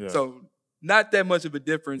 better. Yeah. So not that much of a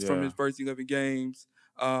difference from his first 11 games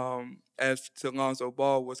as to Lonzo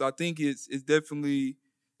Ball was. I think it's definitely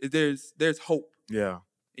there's hope. Yeah.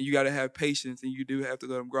 And you got to have patience, and you do have to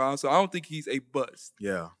let him grow. So I don't think he's a bust.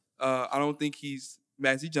 Yeah. I don't think he's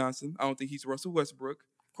Magic Johnson. I don't think he's Russell Westbrook.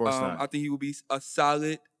 Of course not. I think he will be a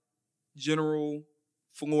solid general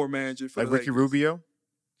floor manager for like the Ricky Rubio.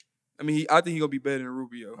 I mean, I think he's gonna be better than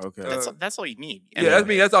Rubio. Okay, that's all you need.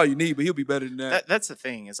 That's all you need. But he'll be better than that. That's the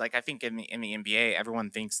thing. Is like I think in the NBA, everyone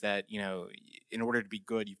thinks that in order to be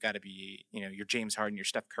good, you've got to be you're James Harden, you're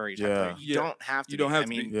Steph Curry type player. You don't have to. You don't have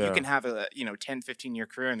to. I mean, you can have a 10, 15 year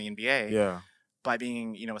career in the NBA. Yeah. By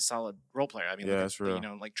being a solid role player. I mean, that's real.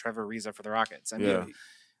 Like Trevor Ariza for the Rockets. I mean.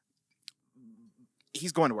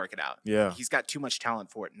 He's going to work it out. Yeah. He's got too much talent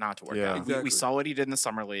for it not to work out. Exactly. We saw what he did in the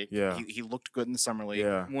Summer League. Yeah. He looked good in the Summer League.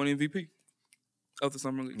 Yeah. Won MVP of the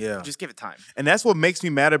Summer League. Yeah. Just give it time. And that's what makes me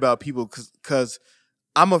mad about people because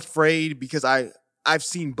I'm afraid because I've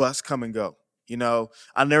seen busts come and go.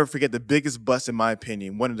 I'll never forget the biggest bust, in my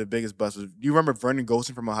opinion. One of the biggest busts was, do you remember Vernon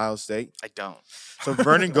Golson from Ohio State? I don't. So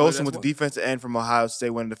Vernon Golson was the defensive end from Ohio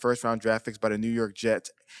State, one of the first-round draft picks by the New York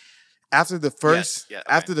Jets. After the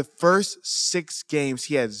first 6 games,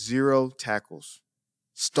 he had 0 tackles.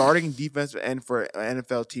 Starting defensive end for an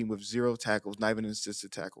NFL team with 0 tackles, not even an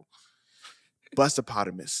assisted tackle.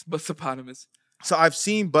 Bustopotamus. So I've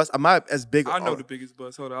seen bust. I'm not as big. I know the biggest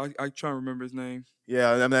bust. Hold on, I try to remember his name.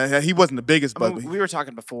 Yeah, I mean, he wasn't the biggest bust. We were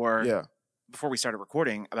talking before. Yeah. before we started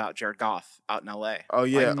recording about Jared Goff out in LA. Oh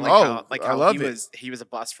yeah. How I love he was a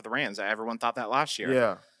bust for the Rams. Everyone thought that last year.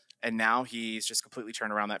 Yeah. And now he's just completely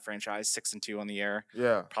turned around that franchise, 6-2 on the year.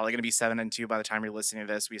 Yeah. Probably going to be 7-2 by the time you're listening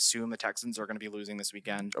to this. We assume the Texans are going to be losing this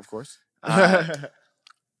weekend. Of course.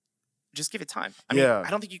 Just give it time. I mean, I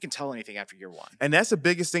don't think you can tell anything after year one. And that's the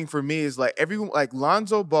biggest thing for me is like everyone, like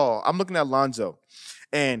Lonzo Ball. I'm looking at Lonzo,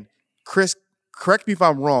 and Chris, correct me if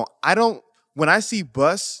I'm wrong. When I see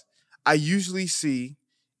bust, I usually see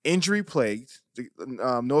injury plagued.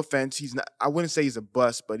 No offense, he's not. I wouldn't say he's a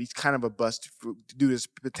bust, but he's kind of a bust due to his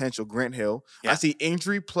potential. Grant Hill. Yeah. I see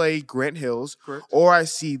injury plagued Grant Hills, correct. Or I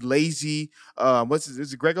see lazy.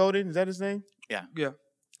 Is it Greg Oden? Is that his name? Yeah. Yeah.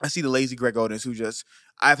 I see the lazy Greg Oden who just.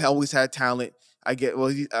 I've always had talent.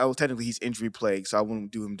 Technically he's injury plagued, so I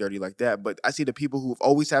wouldn't do him dirty like that. But I see the people who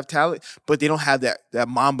always have talent, but they don't have that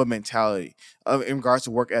Mamba mentality in regards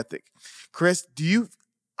to work ethic. Chris,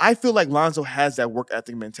 I feel like Lonzo has that work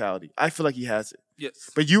ethic mentality. I feel like he has it.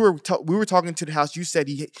 Yes. But we were talking to the house. You said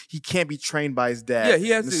he can't be trained by his dad. Yeah, he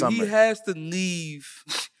has to leave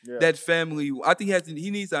that family. I think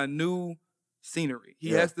he needs a new scenery.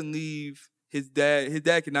 He has to leave his dad. His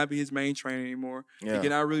dad cannot be his main trainer anymore. Yeah. He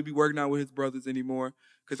cannot really be working out with his brothers anymore.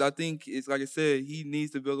 Because I think it's like I said, he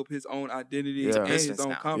needs to develop his own identity and his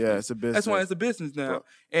own confidence. Yeah, it's a business. That's why it's a business now. Bro.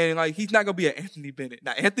 And like he's not gonna be an Anthony Bennett.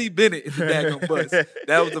 Now Anthony Bennett is a daggone bust.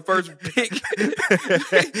 That was the first pick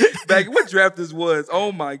back. What draft this was?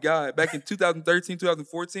 Oh my God! Back in 2013,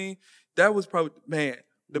 2014. That was probably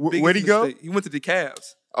the biggest. Where'd he go? He went to the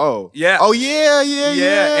Cavs. Oh yeah. Oh yeah.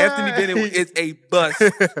 Anthony Bennett is a bust.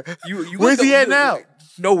 Where's he at now?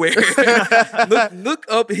 Nowhere. look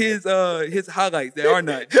up his highlights. There are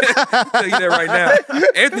none. I'll tell you that right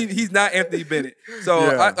now. He's not Anthony Bennett. So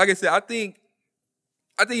like I said, I think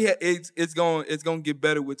it's going to get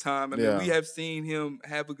better with time. I mean, we have seen him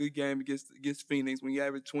have a good game against Phoenix when he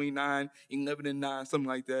averaged 29, 11, and 9, something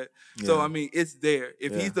like that. Yeah. So I mean, it's there.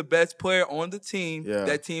 If he's the best player on the team,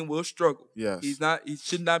 that team will struggle. Yes. He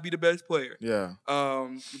should not be the best player. Yeah.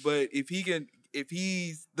 But if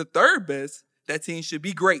he's the third best, that team should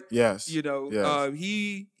be great. Yes. He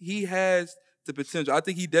has the potential. I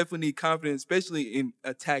think he definitely needs confidence, especially in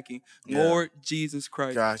attacking. Lord Jesus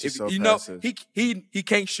Christ. Gosh, he's so passive. He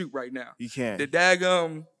can't shoot right now. He can't. The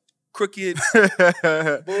daggum crooked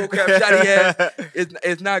bullcrap shot he has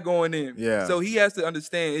is not going in. Yeah. So he has to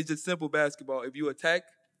understand it's just simple basketball. If you attack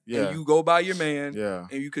and you go by your man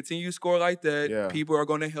and you continue to score like that, people are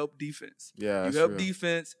going to help defense. Yeah, you help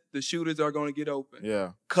defense, the shooters are going to get open.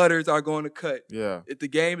 Yeah. Cutters are going to cut. Yeah. If the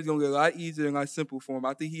game is going to get a lot easier and a lot simple for him.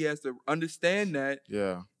 I think he has to understand that.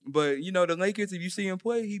 Yeah. But, the Lakers, if you see him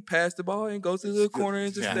play, he passed the ball and goes to the corner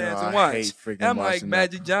and just stands and watch. And I'm like,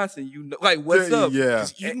 Magic Johnson, what's up? Yeah.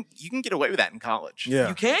 You can get away with that in college. Yeah.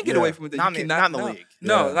 You can get away from it. Not in the league.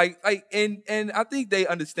 No, and I think they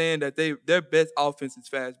understand that their best offense is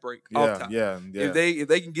fast break off top. Yeah. If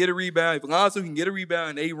they can get a rebound, if Lonzo can get a rebound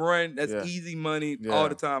and they run, that's easy money all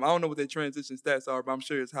the time. I don't know what their transition stats are, but I'm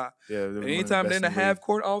sure it's high. Yeah. And anytime they're in a half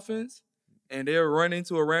court offense, and they'll run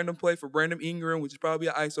into a random play for Brandon Ingram, which is probably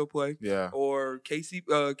an ISO play. Yeah. Or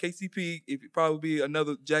KCP, if it probably be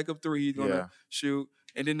another jack up three he's gonna shoot.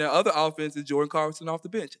 And then the other offense is Jordan Carlson off the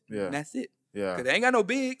bench. Yeah. And that's it. Yeah. Because they ain't got no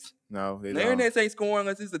bigs. No, they Larry don't. Nance ain't scoring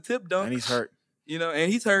unless it's a tip dunk. And he's hurt.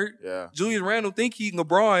 And he's hurt. Yeah. Julius Randle think he's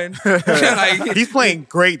LeBron. He's playing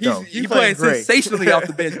great, though. He's playing sensationally off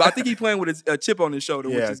the bench. But I think he's playing with a chip on his shoulder,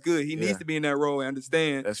 which is good. He needs to be in that role and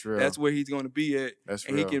understand that's real. That's where he's going to be at. That's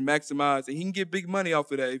real. And he can maximize. And he can get big money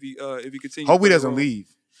off of that if he continues. Hope he doesn't leave.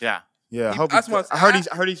 Yeah. Yeah. I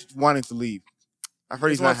heard he's wanting to leave. I heard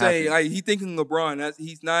he's not happy. He's thinking LeBron.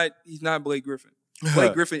 He's not Blake Griffin.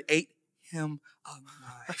 Blake Griffin ate him alive.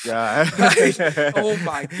 God. Oh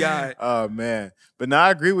my God. Oh man. But now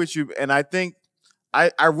I agree with you. And I think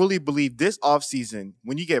I really believe this offseason,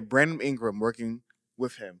 when you get Brandon Ingram working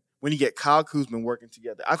with him, when you get Kyle Kuzma working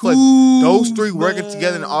together, I feel like those three working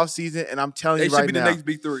together in the offseason, and I'm telling you right now. They should be the next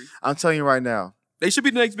big three. I'm telling you right now. They should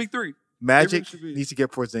be the next big three. Magic needs to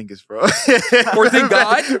get Porzingis, bro.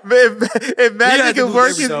 Porzingis? If Magic can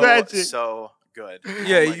work his Magic. So good.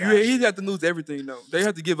 Yeah, he'd have to lose everything, though. They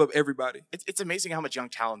have to give up everybody. It's amazing how much young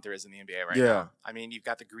talent there is in the NBA right now. I mean, you've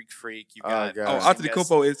got the Greek Freak. You've got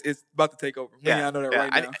Antetokounmpo is about to take over. Yeah, I know that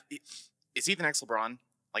right now. Is he the next LeBron?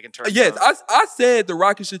 Like in terms yes, I said the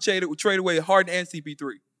Rockets should trade away Harden and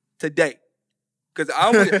CP3 today. Because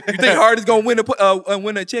you think Harden's going to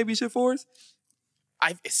win a championship for us?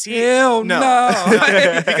 I see. Hell no.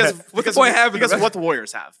 because of what the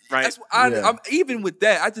Warriors have, right? I'm even with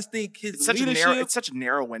that. I just think his leadership. It's such a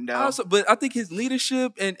narrow window. Also, but I think his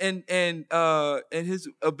leadership and his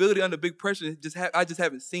ability under big pressure I just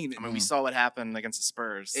haven't seen it. I mean, we saw what happened against the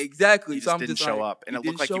Spurs. Exactly. He just didn't show up, and it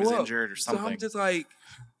looked like he was injured or something. So I'm just like,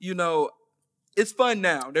 it's fun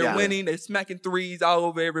now. They're winning. They're smacking threes all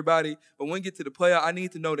over everybody. But when we get to the playoff, I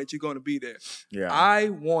need to know that you're going to be there. Yeah. I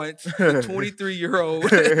want a 23-year-old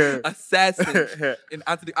assassin. And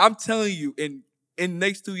I'm telling you, in the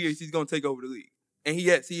next 2 years, he's going to take over the league. And he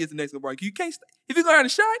is the next LeBron. You can't. If you go out a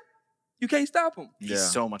shot, you can't stop him. He's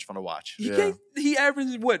so much fun to watch. He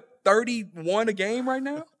averages 31 a game right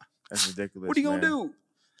now. That's ridiculous. What are you gonna do?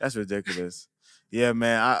 That's ridiculous. Yeah,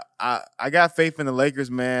 man. I got faith in the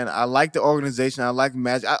Lakers, man. I like the organization. I like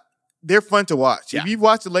Magic. They're fun to watch. Yeah. If you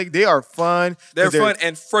watch the Lakers, they are fun. They're fun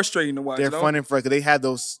and frustrating to watch. They're fun and frustrating. They had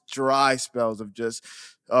those dry spells of just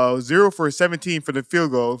 0 for 17 for the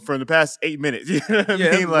field goal from the past 8 minutes. You know what I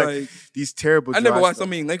mean? Like these terrible. I never watched so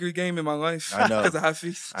many Lakers game in my life. I know. Because of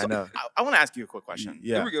Hafeez. I know. I want to ask you a quick question.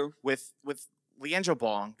 Yeah. Here we go. With LiAngelo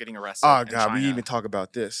Ball getting arrested. Oh God, in China, we didn't even talk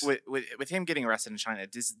about this. With him getting arrested in China,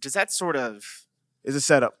 does that sort of? It's a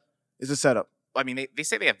setup. It's a setup. I mean, they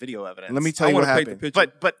say they have video evidence. Let me tell you what happened.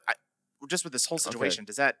 But just with this whole situation,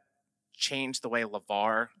 does that change the way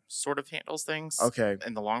LeVar sort of handles things? Okay.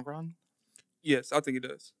 In the long run. Yes, I think it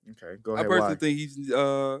does. Okay, go ahead. I personally think he's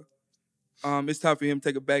it's time for him to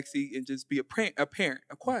take a backseat and just be a quiet parent,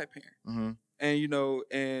 mm-hmm.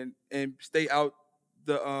 and and stay out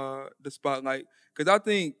the spotlight. Because I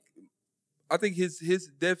think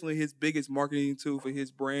his definitely his biggest marketing tool for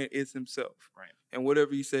his brand is himself, right? And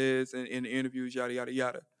whatever he says in the interviews, yada yada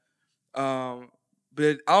yada.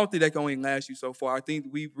 But I don't think that can only last you so far. I think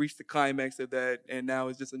we've reached the climax of that, and now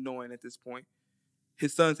it's just annoying at this point.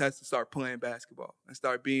 His sons has to start playing basketball and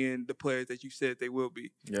start being the players that you said they will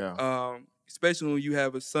be. Yeah. Especially when you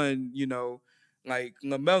have a son, like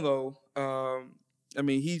LaMelo. I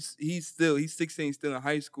mean, he's 16, still in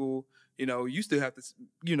high school. You still have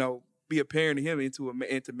to, be a parent to him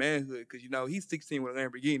into manhood because he's 16 with a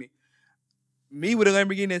Lamborghini. Me with a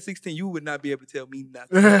Lamborghini at 16, you would not be able to tell me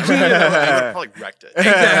nothing. I would have probably wrecked it.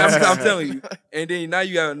 Exactly, I'm telling you. And then now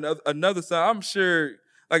you got another son. I'm sure.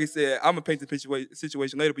 Like I said, I'm gonna paint the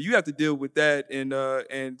situation later, but you have to deal with that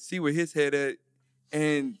and see where his head at,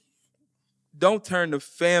 and don't turn the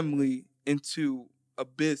family into a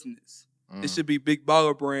business. It should be big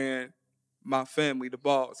baller brand, my family, the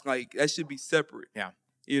Balls. Like that should be separate. Yeah,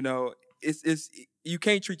 it's you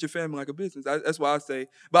can't treat your family like a business. That's why I say.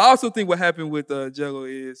 But I also think what happened with Jello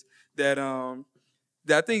is that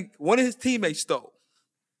I think one of his teammates stole.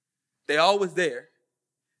 They all was there.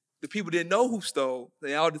 The people didn't know who stole.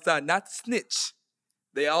 They all decided not to snitch.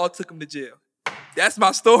 They all took him to jail. That's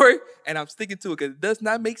my story, and I'm sticking to it because it does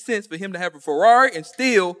not make sense for him to have a Ferrari and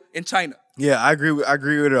steal in China. Yeah, I agree with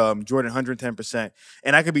Jordan 110%,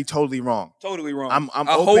 and I could be totally wrong. Totally wrong. I'm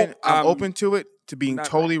open to it, to being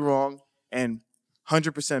totally wrong and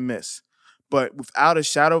 100% miss. But without a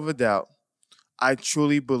shadow of a doubt, I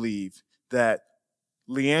truly believe that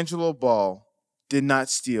LiAngelo Ball did not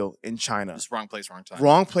steal in China. Just wrong place, wrong time.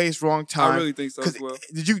 Wrong place, wrong time. I really think so as well.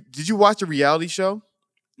 Did you watch the reality show?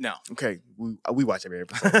 No. Okay, we watch every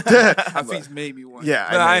episode. Hafeez made me one. Yeah,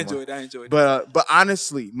 I enjoyed it. But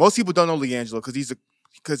honestly, most people don't know LiAngelo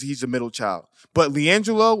because he's a middle child. But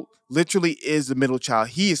LiAngelo literally is the middle child.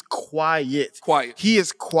 He is quiet. He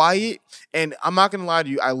is quiet, and I'm not gonna lie to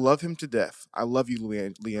you. I love him to death. I love you,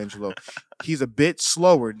 LiAngelo. He's a bit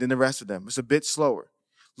slower than the rest of them. It's a bit slower.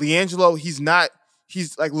 LiAngelo, he's not.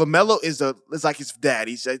 He's like LaMelo is like his dad.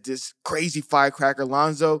 He's like this crazy firecracker.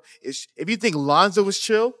 Lonzo is. If you think Lonzo is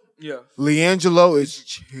chill, yeah, LiAngelo is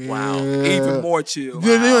chill. Wow, even more chill.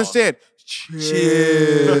 You understand?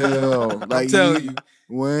 Chill. Like, I'm telling you,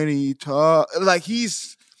 when he talk, like he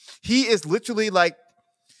is literally like,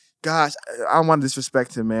 gosh, I don't want to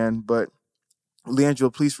disrespect him, man, but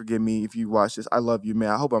LiAngelo, please forgive me if you watch this. I love you, man.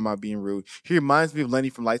 I hope I'm not being rude. He reminds me of Lenny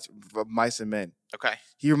from Mice and Men. Okay.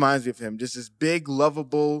 He reminds me of him. Just this big,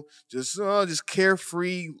 lovable, just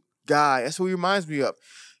carefree guy. That's what he reminds me of.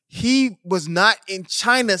 He was not in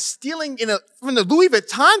China stealing from the Louis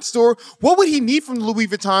Vuitton store. What would he need from the Louis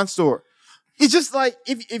Vuitton store? It's just like,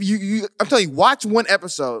 if you I'm telling you, watch one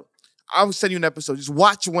episode. I will send you an episode. Just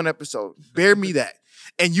watch one episode. Bear me that.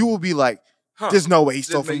 And you will be like, there's no way he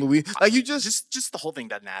stole from Louis. Like you just the whole thing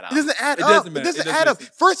doesn't add up. It doesn't add up. It doesn't add up.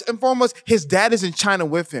 First and foremost, his dad is in China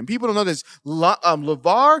with him. People don't know this.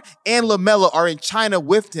 LeVar and LaMelo are in China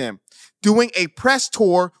with him, doing a press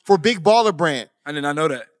tour for Big Baller Brand. I did not know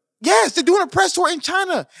that. Yes, they're doing a press tour in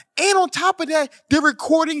China. And on top of that, they're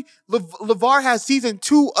recording. LeVar has season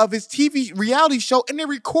 2 of his TV reality show, and they're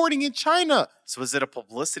recording in China. So is it a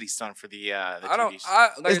publicity stunt for the TV show?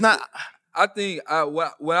 It's not. I think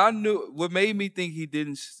what I knew, what made me think he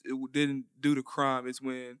didn't do the crime is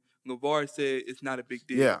when LeVar said it's not a big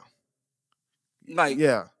deal.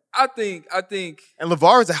 Yeah. I think, and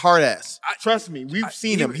LeVar is a hard ass. Trust me, we've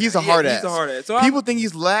seen him. He's a hard ass. He's a hard ass. So people think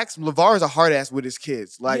he's lax. LeVar is a hard ass with his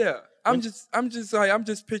kids. I'm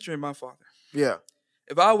just picturing my father. Yeah.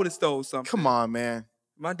 If I would have stole something, come on, man.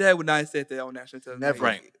 My dad would not have said that on national television. Never.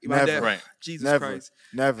 Right. My dad, Jesus Christ.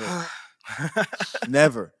 Never.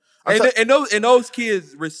 Never. And those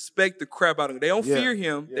kids respect the crap out of him. They don't fear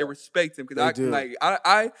him. Yeah. They respect him because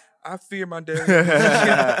I fear my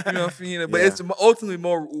dad. You know what I mean? But it's ultimately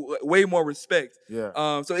way more respect.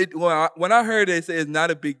 Yeah. So when I heard it say it's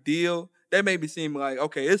not a big deal, that made me seem like,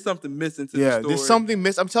 okay, it's something missing to the story. There's something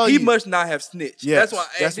missing. I'm telling you. He must not have snitched. Yes,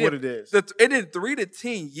 that's what it is. It did 3 to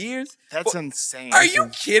 10 years. That's insane. Are you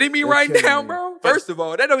kidding me right now, bro? First of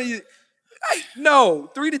all, that don't mean... No,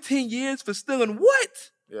 3 to 10 years for stealing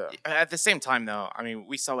what? Yeah. At the same time, though, I mean,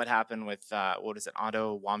 we saw what happened with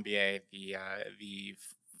Otto Wambie, the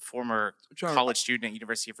former college student at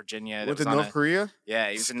University of Virginia. Went to North Korea? Yeah,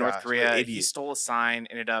 he was in North Korea. He stole a sign,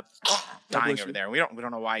 ended up dying over there. We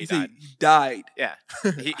don't know why he died. He died. Yeah,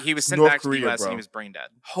 he was sent back to the U.S. and he was brain dead.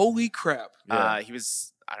 Holy crap! Yeah. He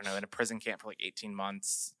was, I don't know, in a prison camp for like 18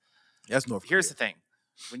 months. That's North Korea. Here's the thing: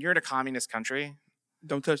 when you're in a communist country,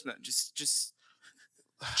 don't touch nothing. Just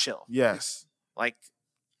chill. Yes. Like,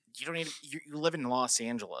 you don't need to, you live in Los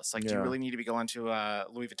Angeles. Like, do you really need to be going to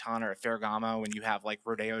Louis Vuitton or a Ferragamo when you have like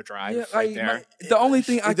Rodeo Drive right there? The only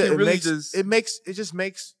thing I can really it makes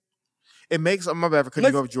oh, my bad for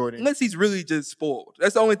cutting you off, Jordan. Unless he's really just spoiled.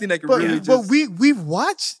 That's the only thing that can But we've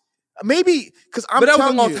watched maybe because But that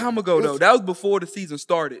was a long time ago though. That was before the season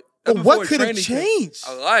started. But what could have changed?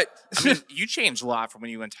 A lot. I mean, you changed a lot from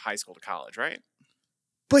when you went to high school to college, right?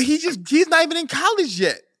 But he's not even in college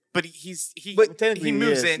yet. But he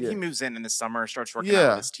moves in the summer, starts working out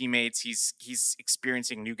with his teammates. He's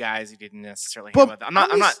experiencing new guys he didn't necessarily hang with.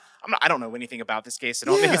 I don't know anything about this case. I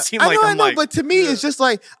don't make it seem like I know, but to me it's just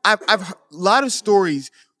like I've heard a lot of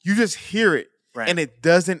stories, you just hear it and it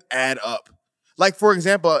doesn't add up. Like, for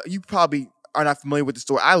example, you probably are not familiar with the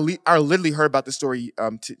story. I literally heard about the story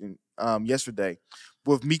yesterday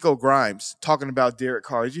with Miko Grimes talking about Derek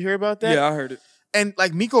Carr. Did you hear about that? Yeah, I heard it. And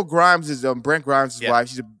like Miko Grimes is Brent Grimes' wife.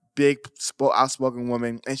 She's a big, outspoken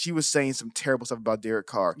woman, and she was saying some terrible stuff about Derek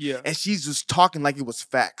Carr. Yeah, and she's just talking like it was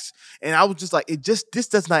facts. And I was just like, this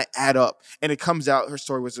does not add up. And it comes out her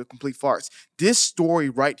story was a complete farce. This story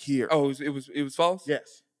right here. Oh, it was false.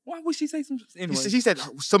 Yes. Why would she say something? Anyway. She said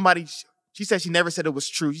somebody. She said she never said it was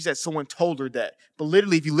true. She said someone told her that. But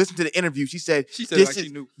literally, if you listen to the interview, she said she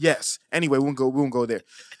knew. Yes. Anyway, we won't go there.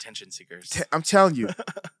 Attention seekers. I'm telling you,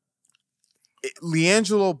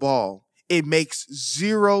 LiAngelo Ball. It makes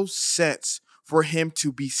 0 sense for him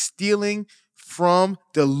to be stealing from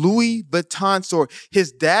the Louis Vuitton store.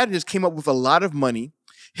 His dad just came up with a lot of money.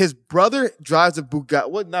 His brother drives a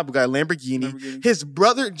Lamborghini. His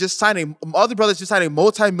brother just signed other brothers just signed a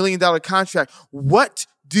multi-million-dollar contract. What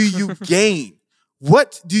do you gain?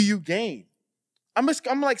 What do you gain? I'm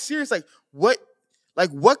like serious. Like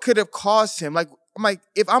what could have caused him? Like I'm like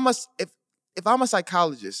if I'm a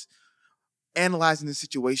psychologist analyzing the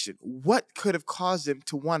situation, what could have caused him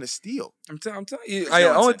to want to steal? I'm telling you,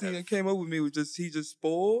 the only thing that came up with me was just he just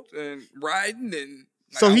spoiled and riding and.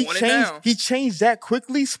 Like, so he changed that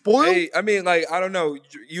quickly. Spoiled. Hey, I mean, like I don't know.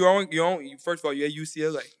 You first of all, you're at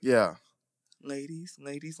UCLA. Yeah. Ladies, come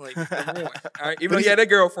on. All right, even though he had that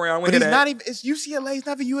girlfriend, I went. But he's not even. It's UCLA. It's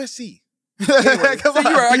not even USC. Anyway, so you're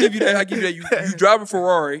right. I give you that. You drive a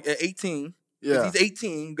Ferrari at 18. Yeah. He's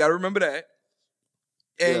 18. You got to remember that.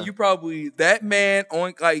 And you probably that man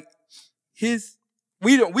on like his.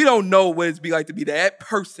 We don't know what it's be like to be that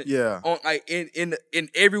person. Yeah. On like in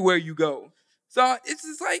everywhere you go. So it's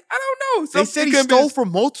just like I don't know. They said he stole from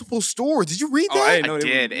multiple stores. Did you read that? I didn't know I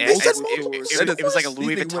did. It was like a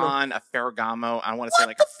Louis Vuitton, a Ferragamo. I want to say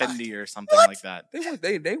like a Fendi or something like that.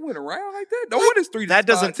 They went around like that. No one is 3 to 5. That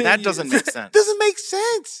doesn't make sense. Doesn't make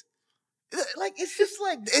sense. Like it's just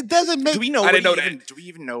like it doesn't make. Do we know? I didn't know that. Do we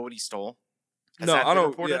even know what he stole? No, I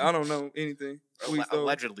don't. Yeah, I don't know anything.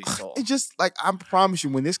 Allegedly stole. It's just like I promise you,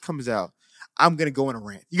 when this comes out, I'm gonna go in a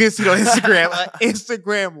rant. You're gonna see it on Instagram,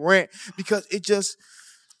 Instagram rant, because it just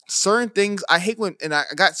certain things I hate when, and I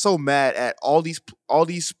got so mad at all these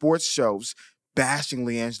sports shows bashing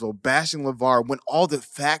LiAngelo, bashing LeVar when all the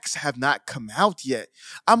facts have not come out yet.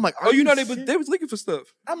 I'm like, they was looking for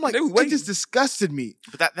stuff. I'm like, it just disgusted me.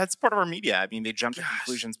 But that's part of our media. I mean, they jump to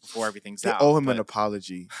conclusions before everything's out. They owe him an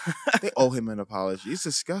apology. They owe him an apology. It's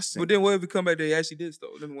disgusting. But then what if we come back, they actually did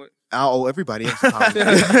though? Then what? I'll owe everybody else an apology.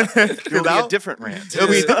 It'll be a different rant. It'll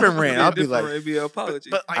be a different rant. I'll be like, it'll be an apology.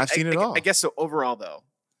 But I've seen it all. I guess so. Overall, though,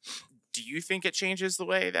 do you think it changes the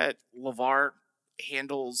way that LeVar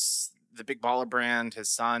handles the big baller brand, his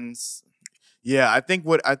sons? Yeah, I think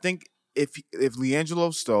if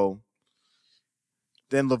LiAngelo stole,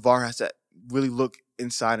 then LeVar has to really look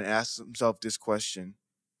inside and ask himself this question: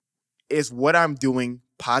 is what I'm doing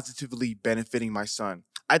positively benefiting my son?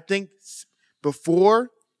 I think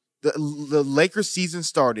before the Lakers season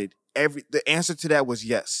started, the answer to that was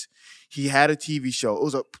yes. He had a TV show. It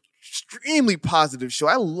was a extremely positive show.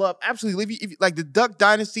 I love absolutely like the Duck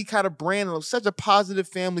Dynasty kind of brand. It was such a positive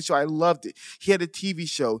family show. I loved it. He had a TV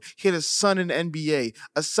show. He had a son in the NBA,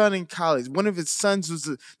 a son in college. One of his sons was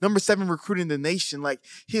the number 7 recruit in the nation. Like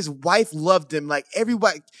his wife loved him. Like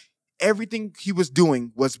everybody, everything he was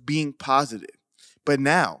doing was being positive. But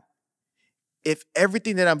now, if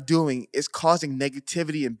everything that I'm doing is causing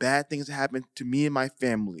negativity and bad things to happen to me and my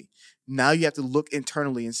family, now you have to look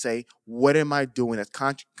internally and say, what am I doing that's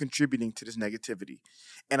contributing to this negativity?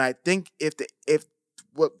 And I think if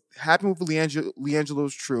what happened with LiAngelo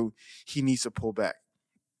is true, he needs to pull back.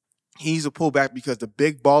 He needs to pull back because the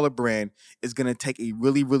big baller brand is going to take a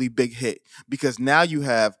really, really big hit because now you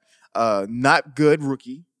have not good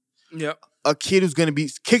rookie. Yep. A kid who's going to be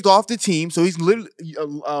kicked off the team. So he's literally,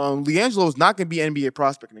 LiAngelo is not going to be an NBA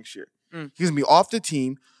prospect next year. He's going to be off the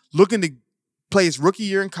team, looking to play his rookie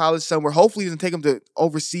year in college somewhere. Hopefully he doesn't take him to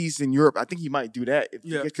overseas in Europe. I think he might do that if he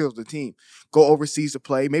gets killed with the team. Go overseas to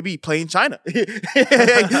play. Maybe play in China. You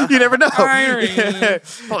never know. Probably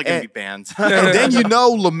going to be banned. And then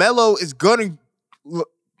LaMelo is going to...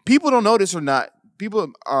 People don't know this or not.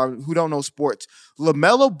 People who don't know sports,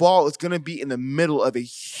 LaMelo Ball is going to be in the middle of a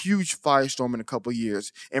huge firestorm in a couple of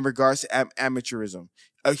years in regards to amateurism.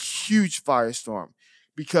 A huge firestorm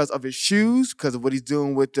because of his shoes, because of what he's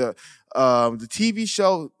doing with the TV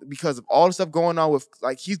show, because of all the stuff going on with,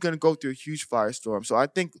 like, he's going to go through a huge firestorm. So I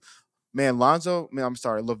think,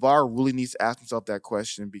 LeVar really needs to ask himself that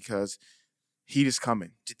question because heat is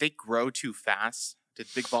coming. Did they grow too fast? Did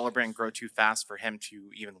Big Baller Brand grow too fast for him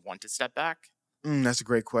to even want to step back? That's a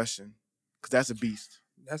great question because that's a beast.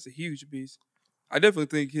 That's a huge beast. I definitely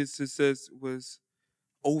think his success was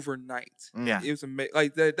overnight. Yeah. It was amazing.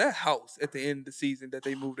 Like that house at the end of the season that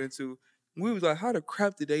they moved into, we was like, how the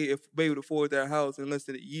crap did they be able to afford that house in less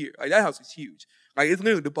than a year? Like that house is huge. Like it's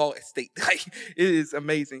literally the Ball estate. Like it is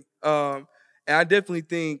amazing. And I definitely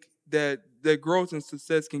think that growth and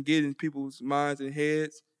success can get in people's minds and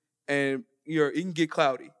heads, and it can get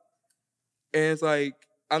cloudy. And it's like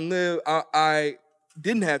I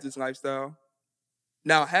didn't have this lifestyle.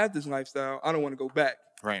 Now I have this lifestyle. I don't want to go back.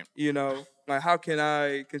 Right. Like how can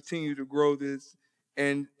I continue to grow this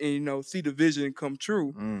and see the vision come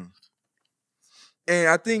true? And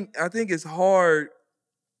I think it's hard,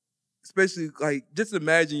 especially like just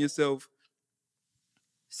imagine yourself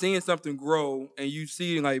seeing something grow and you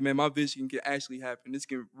see like, man, my vision can actually happen. This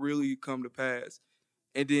can really come to pass.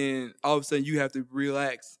 And then all of a sudden you have to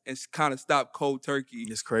relax and kind of stop cold turkey.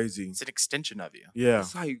 It's crazy. It's an extension of you. Yeah.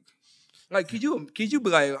 It's like could you be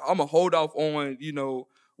like, I'm gonna hold off on,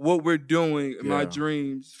 what we're doing in my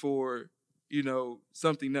dreams for,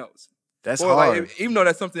 something else. That's hard. Like, even though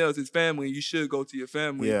that's something else is family, you should go to your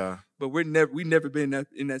family. Yeah. But we never been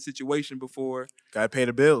in that situation before. Gotta pay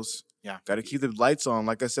the bills. Yeah. Gotta keep the lights on.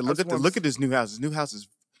 Like I said, look at this new house. This new house is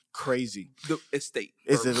crazy. The estate.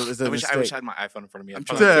 I wish I had my iPhone in front of me. I'm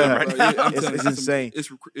trying to right now. It's insane.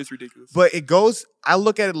 It's ridiculous. But I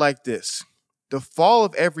look at it like this. The fall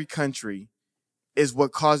of every country is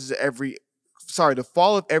what causes the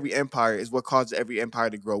fall of every empire is what causes every empire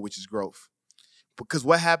to grow, which is growth. Because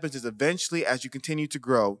what happens is eventually as you continue to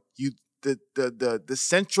grow, the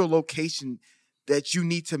central location that you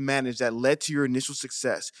need to manage that led to your initial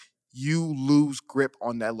success, you lose grip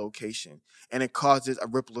on that location. And it causes a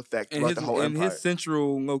ripple effect throughout the whole empire. And his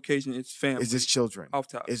central location is family. It's his children. Off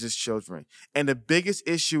top. It's his children. And the biggest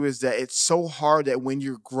issue is that it's so hard that when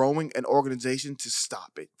you're growing an organization to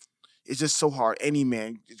stop it. It's just so hard. Any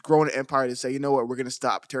man growing an empire to say, you know what, we're going to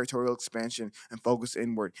stop territorial expansion and focus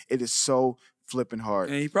inward. It is so flipping hard.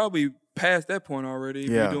 And he probably passed that point already.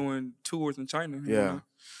 Yeah. Be doing tours in China. Yeah.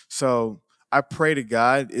 So I pray to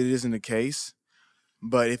God it isn't the case.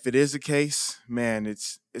 But if it is the case, man,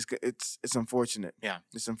 it's unfortunate. Yeah.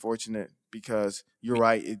 It's unfortunate because you're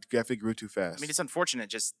right. It definitely grew too fast. I mean, it's unfortunate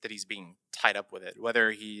just that he's being tied up with it, whether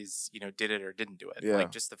he's, did it or didn't do it. Yeah.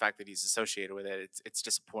 Like, just the fact that he's associated with it, it's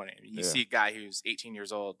disappointing. You see a guy who's 18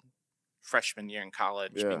 years old, freshman year in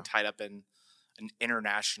college, being tied up in an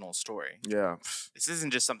international story. Yeah. This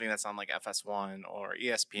isn't just something that's on like FS1 or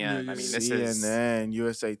ESPN. I mean, this is CNN,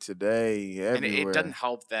 USA Today, everywhere. And it doesn't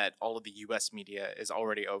help that all of the U.S. media is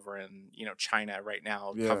already over in, China right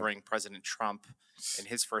now, covering President Trump in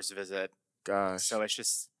his first visit. Gosh. So it's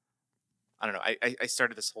just, I don't know. I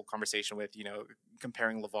started this whole conversation with,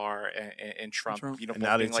 comparing LeVar and Trump, both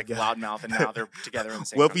being like loudmouth, and now they're together in the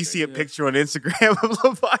same Well, if you see a picture on Instagram of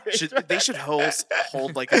LeVar. They should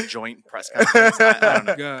hold like a joint press conference. I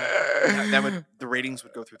don't know. The ratings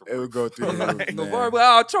would go through the roof. It would go through the roof, LeVar,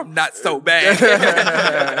 well, Trump not so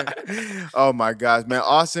bad. Oh my gosh, man.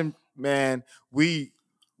 Awesome, man. We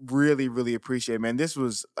really, really appreciate it, man. This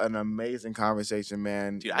was an amazing conversation,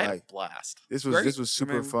 man. Dude, I had a blast. This was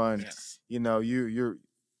super fun. Yes.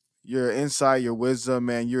 Your insight, your wisdom,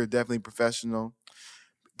 man. You're definitely professional.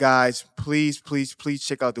 Guys, please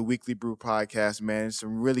check out the Weekly Brew Podcast, man. It's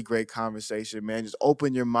some really great conversation, man. Just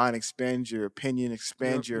open your mind, expand your opinion,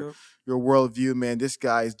 expand your worldview, man. This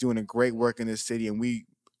guy is doing a great work in this city, and we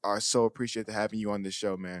are so appreciative having you on this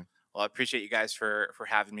show, man. Well, I appreciate you guys for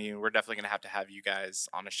having me. We're definitely going to have you guys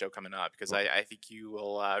on a show coming up because I think you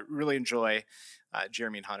will really enjoy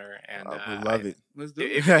Jeremy and Hunter. And we love it. Let's do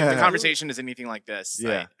it. If the conversation is anything like this,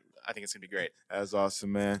 I think it's going to be great. That's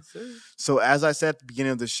awesome, man. So as I said at the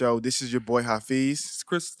beginning of the show, this is your boy Hafeez. It's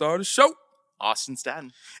Chris Star the show. Austin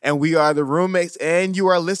Staten. And we are the roommates, and you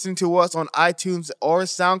are listening to us on iTunes or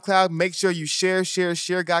SoundCloud. Make sure you share.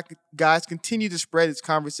 Guys, continue to spread this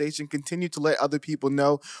conversation. Continue to let other people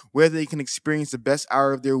know where they can experience the best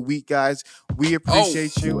hour of their week, guys. We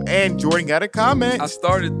appreciate you. And Jordan got a comment. I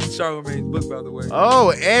started Charlamagne's book, by the way.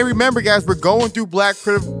 Oh, and remember, guys, we're going through Black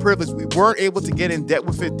privilege. We weren't able to get in depth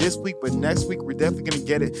with it this week, but next week we're definitely going to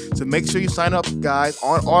get it. So make sure you sign up, guys,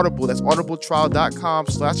 on Audible. That's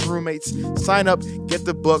audibletrial.com/roommates. Sign up, get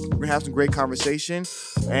the book. We're going to have some great conversation.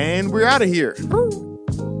 And we're out of here.